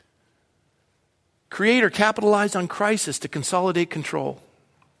 Create or capitalize on crisis to consolidate control.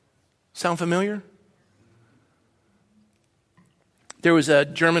 Sound familiar? There was a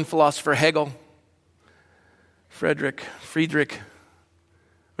German philosopher, Hegel, George Friedrich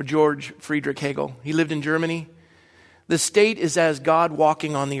Hegel. He lived in Germany. The state is as God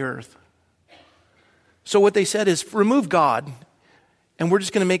walking on the earth. So what they said is, remove God, and we're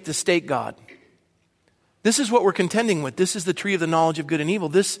just going to make the state God. This is what we're contending with. This is the tree of the knowledge of good and evil.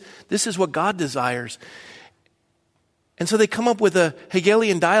 This is what God desires. And so they come up with a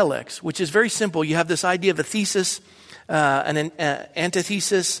Hegelian dialects, which is very simple. You have this idea of a thesis, an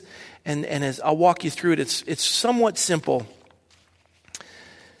antithesis, and as I'll walk you through it, it's somewhat simple.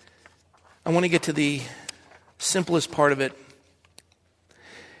 I want to get to the simplest part of it.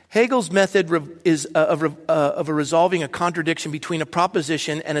 Hegel's method is of resolving a contradiction between a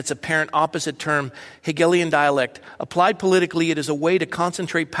proposition and its apparent opposite term, Hegelian dialect. Applied politically, it is a way to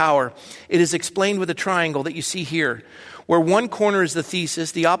concentrate power. It is explained with a triangle that you see here, where one corner is the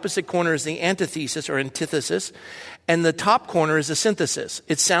thesis, the opposite corner is the antithesis or antithesis, and the top corner is the synthesis.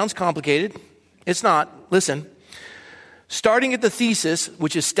 It sounds complicated. It's not. Listen. Starting at the thesis,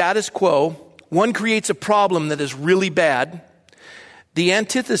 which is status quo, one creates a problem that is really bad. The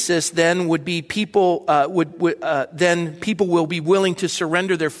antithesis then would be people will be willing to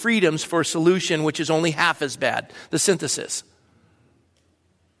surrender their freedoms for a solution which is only half as bad. The synthesis.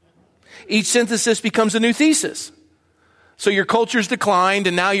 Each synthesis becomes a new thesis. So your culture's declined,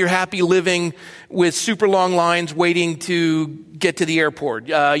 and now you're happy living with super long lines waiting to get to the airport.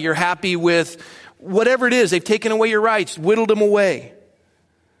 You're happy with whatever it is. They've taken away your rights, whittled them away.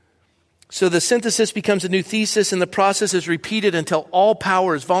 So the synthesis becomes a new thesis, and the process is repeated until all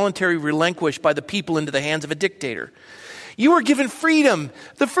power is voluntarily relinquished by the people into the hands of a dictator. You are given freedom.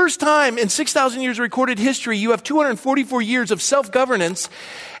 The first time in 6,000 years of recorded history, you have 244 years of self-governance,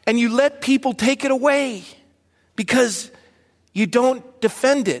 and you let people take it away because you don't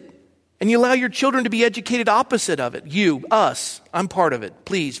defend it. And you allow your children to be educated opposite of it. You, us, I'm part of it.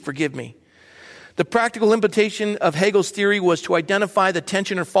 Please forgive me. The practical implication of Hegel's theory was to identify the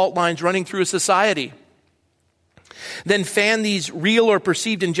tension or fault lines running through a society. Then fan these real or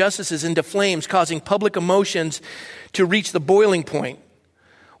perceived injustices into flames, causing public emotions to reach the boiling point.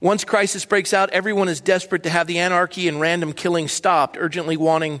 Once crisis breaks out, everyone is desperate to have the anarchy and random killing stopped, urgently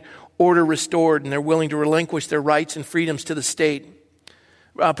wanting order restored, and they're willing to relinquish their rights and freedoms to the state.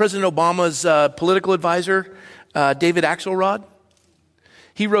 President Obama's political advisor, David Axelrod,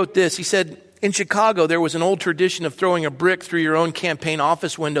 he wrote this. He said, in Chicago, there was an old tradition of throwing a brick through your own campaign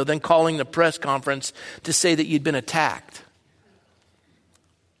office window, then calling the press conference to say that you'd been attacked.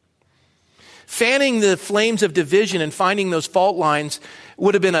 Fanning the flames of division and finding those fault lines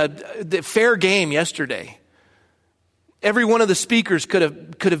would have been a fair game yesterday. Every one of the speakers could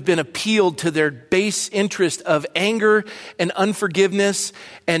have been appealed to their base interest of anger and unforgiveness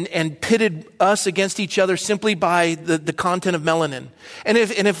and pitted us against each other simply by the content of melanin. And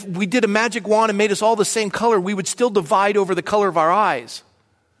if we did a magic wand and made us all the same color, we would still divide over the color of our eyes.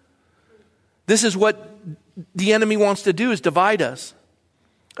 This is what the enemy wants to do, is divide us,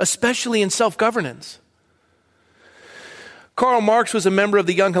 especially in self-governance. Karl Marx was a member of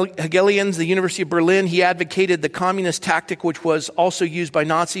the Young Hegelians, the University of Berlin. He advocated the communist tactic, which was also used by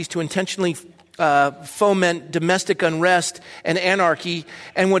Nazis to intentionally foment domestic unrest and anarchy.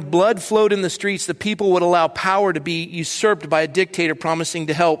 And when blood flowed in the streets, the people would allow power to be usurped by a dictator promising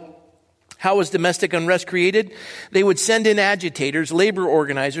to help. How was domestic unrest created? They would send in agitators, labor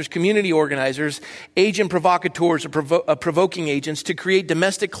organizers, community organizers, agent provocateurs, or provoking agents to create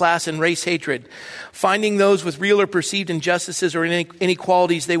domestic class and race hatred. Finding those with real or perceived injustices or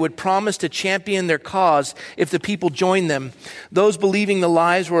inequalities, they would promise to champion their cause if the people joined them. Those believing the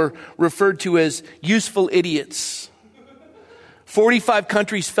lies were referred to as useful idiots. 45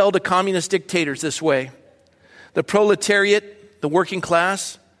 countries fell to communist dictators this way. The proletariat, the working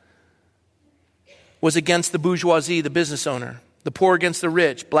class, was against the bourgeoisie, the business owner. The poor against the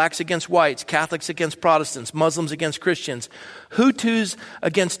rich, blacks against whites, Catholics against Protestants, Muslims against Christians, Hutus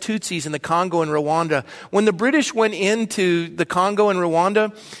against Tutsis in the Congo and Rwanda. When the British went into the Congo and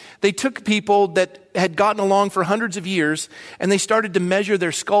Rwanda, they took people that had gotten along for hundreds of years and they started to measure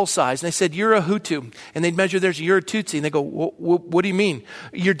their skull size. And they said, you're a Hutu. And they'd measure theirs, you're a Tutsi. And they go, what do you mean?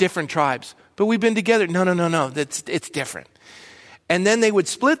 You're different tribes. But we've been together. No. It's different. And then they would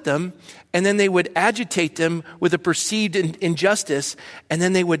split them, and then they would agitate them with a perceived injustice, and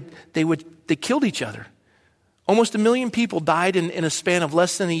then they killed each other. Almost 1 million people died in a span of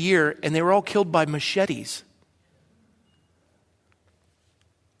less than a year, and they were all killed by machetes.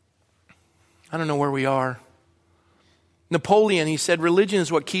 I don't know where we are. Napoleon, he said, religion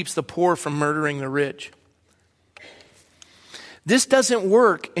is what keeps the poor from murdering the rich. This doesn't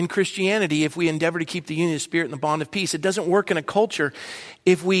work in Christianity if we endeavor to keep the unity of the Spirit and the bond of peace. It doesn't work in a culture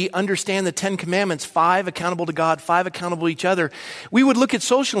if we understand the 10 commandments, 5 accountable to God, 5 accountable to each other. We would look at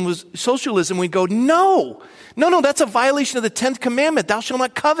socialism, we'd go, no, that's a violation of the 10th commandment. Thou shalt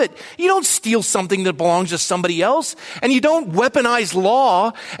not covet. You don't steal something that belongs to somebody else, and you don't weaponize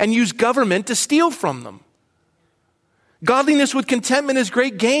law and use government to steal from them. Godliness with contentment is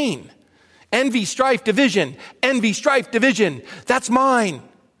great gain. Envy, strife, division. Envy, strife, division. That's mine.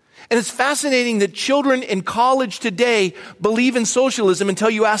 And it's fascinating that children in college today believe in socialism until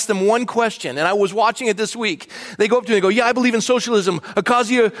you ask them one question. And I was watching it this week. They go up to me and go, yeah, I believe in socialism.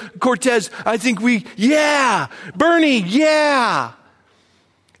 Ocasio-Cortez, I think yeah. Bernie, yeah.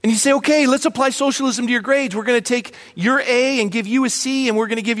 And you say, okay, let's apply socialism to your grades. We're going to take your A and give you a C, and we're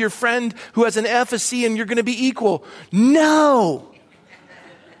going to give your friend who has an F a C, and you're going to be equal. No.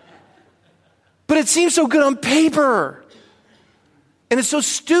 But it seems so good on paper. And it's so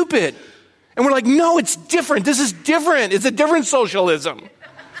stupid. And we're like, no, it's different. This is different. It's a different socialism.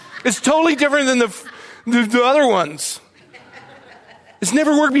 It's totally different than the other ones. It's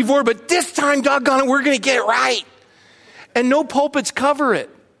never worked before, but this time, doggone it, we're going to get it right. And no pulpits cover it.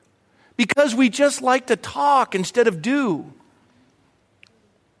 Because we just like to talk instead of do.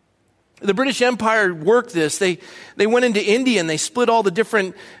 The British Empire worked this. They went into India and they split all the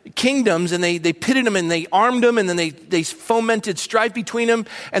different kingdoms and they pitted them and they armed them and then they fomented strife between them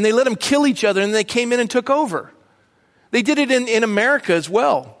and they let them kill each other and they came in and took over. They did it in America as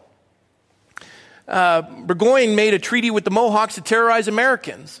well. Burgoyne made a treaty with the Mohawks to terrorize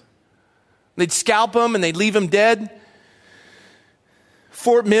Americans. They'd scalp them and they'd leave them dead.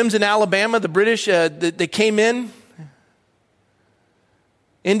 Fort Mims in Alabama, the British, they came in.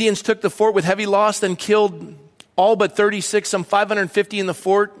 Indians took the fort with heavy loss, then killed all but 36, some 550 in the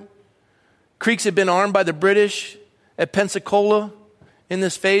fort. Creeks had been armed by the British at Pensacola in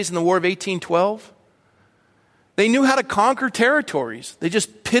this phase in the War of 1812. They knew how to conquer territories. They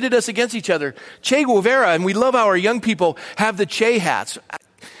just pitted us against each other. Che Guevara, and we love how our young people have the Che hats.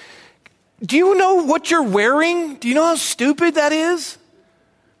 Do you know what you're wearing? Do you know how stupid that is?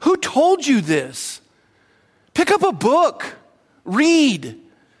 Who told you this? Pick up a book. Read.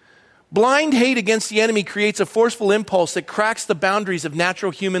 Blind hate against the enemy creates a forceful impulse that cracks the boundaries of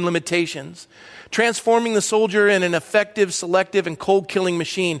natural human limitations, transforming the soldier in an effective, selective, and cold-killing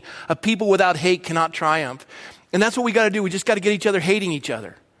machine. A people without hate cannot triumph. And that's what we got to do. We just got to get each other hating each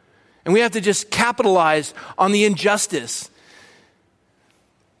other. And we have to just capitalize on the injustice.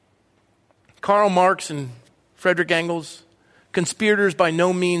 Karl Marx and Frederick Engels, conspirators by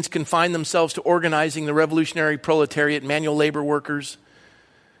no means confine themselves to organizing the revolutionary proletariat, manual labor workers.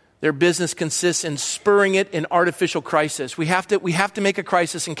 Their business consists in spurring it in artificial crisis. We have to make a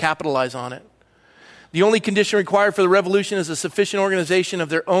crisis and capitalize on it. The only condition required for the revolution is a sufficient organization of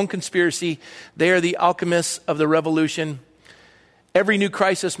their own conspiracy. They are the alchemists of the revolution. Every new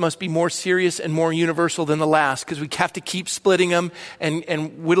crisis must be more serious and more universal than the last because we have to keep splitting them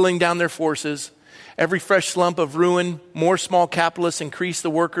and whittling down their forces. Every fresh slump of ruin, more small capitalists increase the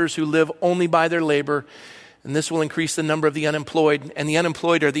workers who live only by their labor, and this will increase the number of the unemployed, and the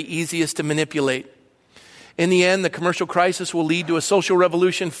unemployed are the easiest to manipulate. In the end, the commercial crisis will lead to a social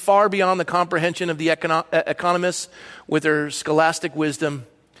revolution far beyond the comprehension of the economists with their scholastic wisdom.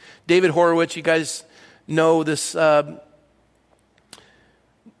 David Horowitz, you guys know this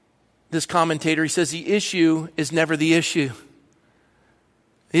commentator. He says the issue is never the issue.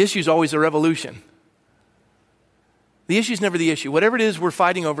 The issue is always a revolution. The issue is never the issue. Whatever it is we're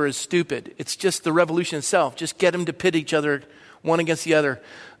fighting over is stupid. It's just the revolution itself. Just get them to pit each other one against the other.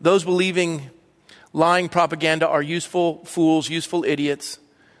 Those believing lying propaganda are useful fools, useful idiots.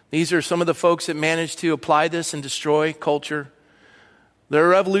 These are some of the folks that manage to apply this and destroy culture. The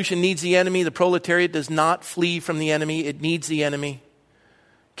revolution needs the enemy. The proletariat does not flee from the enemy. It needs the enemy.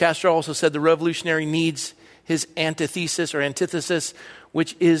 Castro also said the revolutionary needs his antithesis,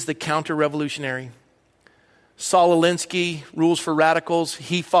 which is the counter-revolutionary. Saul Alinsky, Rules for Radicals,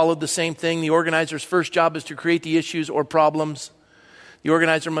 he followed the same thing. The organizer's first job is to create the issues or problems. The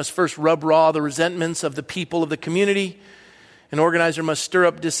organizer must first rub raw the resentments of the people of the community. An organizer must stir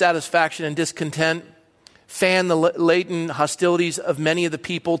up dissatisfaction and discontent, fan the latent hostilities of many of the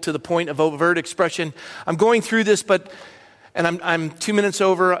people to the point of overt expression. I'm going through this, and I'm 2 minutes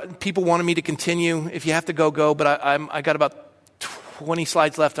over. People wanted me to continue. If you have to go, but I got about 20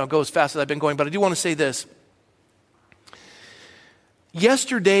 slides left. I'll go as fast as I've been going, but I do want to say this.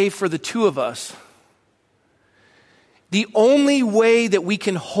 Yesterday, for the two of us, the only way that we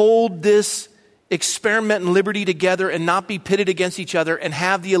can hold this experiment in liberty together and not be pitted against each other and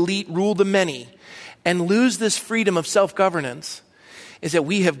have the elite rule the many and lose this freedom of self-governance is that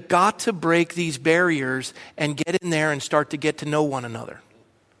we have got to break these barriers and get in there and start to get to know one another.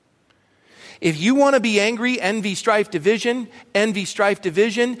 If you want to be angry, envy, strife, division, and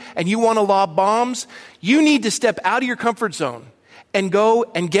you want to lob bombs, you need to step out of your comfort zone and go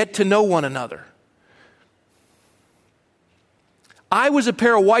and get to know one another. I was a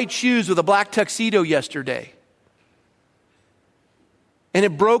pair of white shoes with a black tuxedo yesterday. And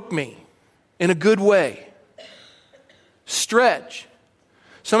it broke me in a good way. Stretch.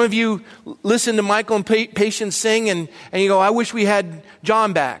 Some of you listen to Michael and Patience sing and you go, I wish we had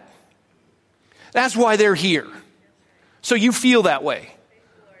John back. That's why they're here. So you feel that way.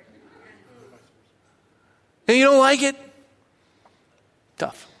 And you don't like it?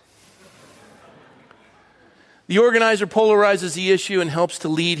 Tough. The organizer polarizes the issue and helps to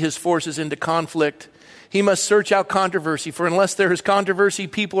lead his forces into conflict. He must search out controversy, for unless there is controversy,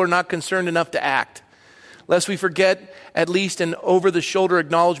 people are not concerned enough to act. Lest we forget at least an over-the-shoulder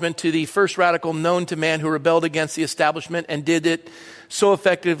acknowledgement to the first radical known to man who rebelled against the establishment and did it so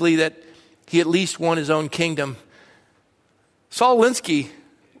effectively that he at least won his own kingdom. Saul Alinsky,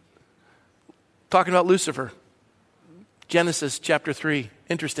 talking about Lucifer, Genesis chapter 3.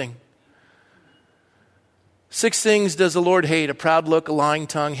 Interesting. 6 things does the Lord hate: a proud look, a lying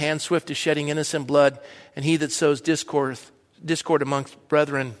tongue, hand swift to shedding innocent blood, and he that sows discord amongst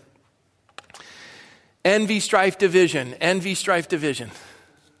brethren. Envy, strife, division. Envy, strife, division.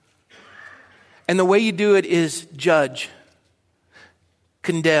 And the way you do it is judge,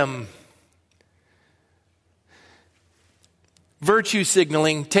 condemn. Virtue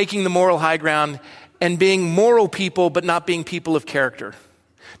signaling, taking the moral high ground, and being moral people but not being people of character.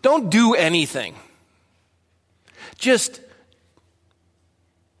 Don't do anything. Just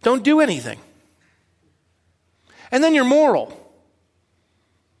don't do anything. And then you're moral.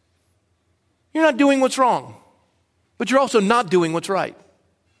 You're not doing what's wrong, but you're also not doing what's right.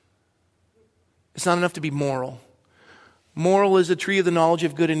 It's not enough to be moral. Moral is a tree of the knowledge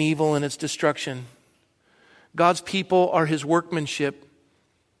of good and evil and its destruction. God's people are his workmanship.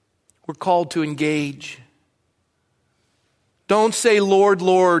 We're called to engage. Don't say, Lord,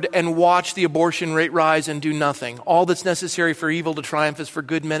 Lord, and watch the abortion rate rise and do nothing. All that's necessary for evil to triumph is for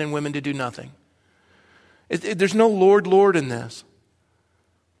good men and women to do nothing. There's no Lord, Lord in this.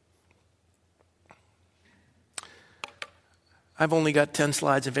 I've only got 10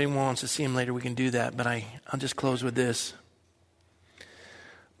 slides. If anyone wants to see them later, we can do that. But I'll just close with this.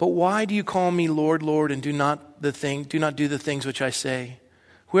 But why do you call me Lord, Lord, and do not do the things which I say?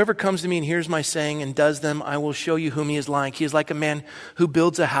 Whoever comes to me and hears my saying and does them, I will show you whom he is like. He is like a man who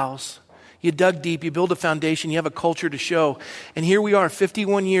builds a house. You dug deep, you build a foundation, you have a culture to show. And here we are,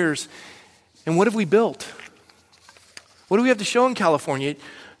 51 years. And what have we built? What do we have to show in California?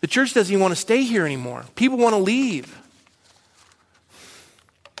 The church doesn't even want to stay here anymore. People want to leave.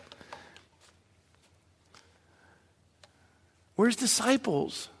 Where's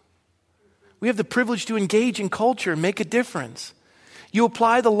disciples? We have the privilege to engage in culture, make a difference. You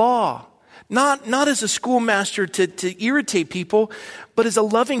apply the law, not as a schoolmaster to irritate people, but as a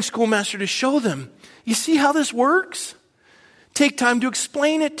loving schoolmaster to show them. You see how this works? Take time to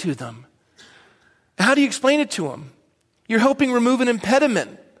explain it to them. How do you explain it to them? You're helping remove an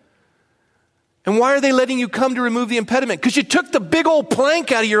impediment. And why are they letting you come to remove the impediment? Because you took the big old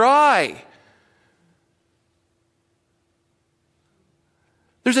plank out of your eye.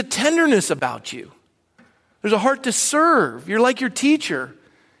 There's a tenderness about you. There's a heart to serve. You're like your teacher.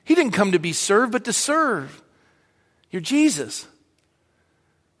 He didn't come to be served, but to serve. You're Jesus.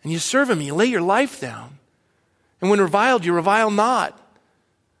 And you serve him. You lay your life down. And when reviled, you revile not.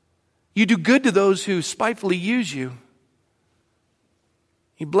 You do good to those who spitefully use you.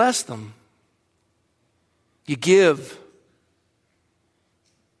 You bless them. You give.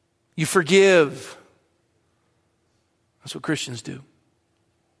 You forgive. That's what Christians do.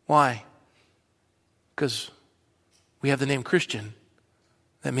 Why? Because we have the name Christian.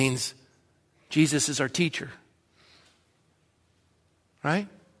 That means Jesus is our teacher. Right?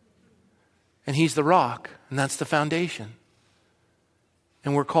 And he's the rock, and that's the foundation.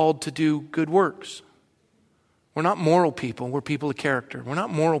 And we're called to do good works. We're not moral people, we're people of character. We're not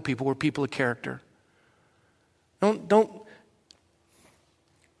moral people, we're people of character. Don't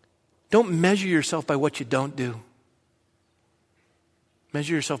measure yourself by what you don't do.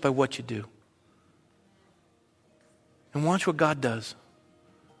 Measure yourself by what you do. And watch what God does.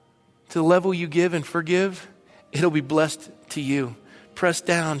 To the level you give and forgive, it'll be blessed to you. Pressed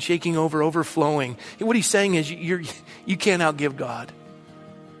down, shaking over, overflowing. And what he's saying is you can't outgive God.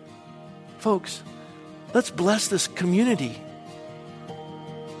 Folks, let's bless this community.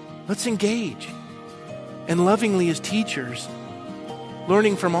 Let's engage. And lovingly as teachers,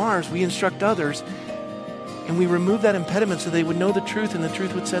 learning from ours, we instruct others. And we remove that impediment so they would know the truth and the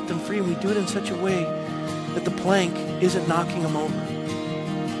truth would set them free. And we do it in such a way that the plank isn't knocking them over.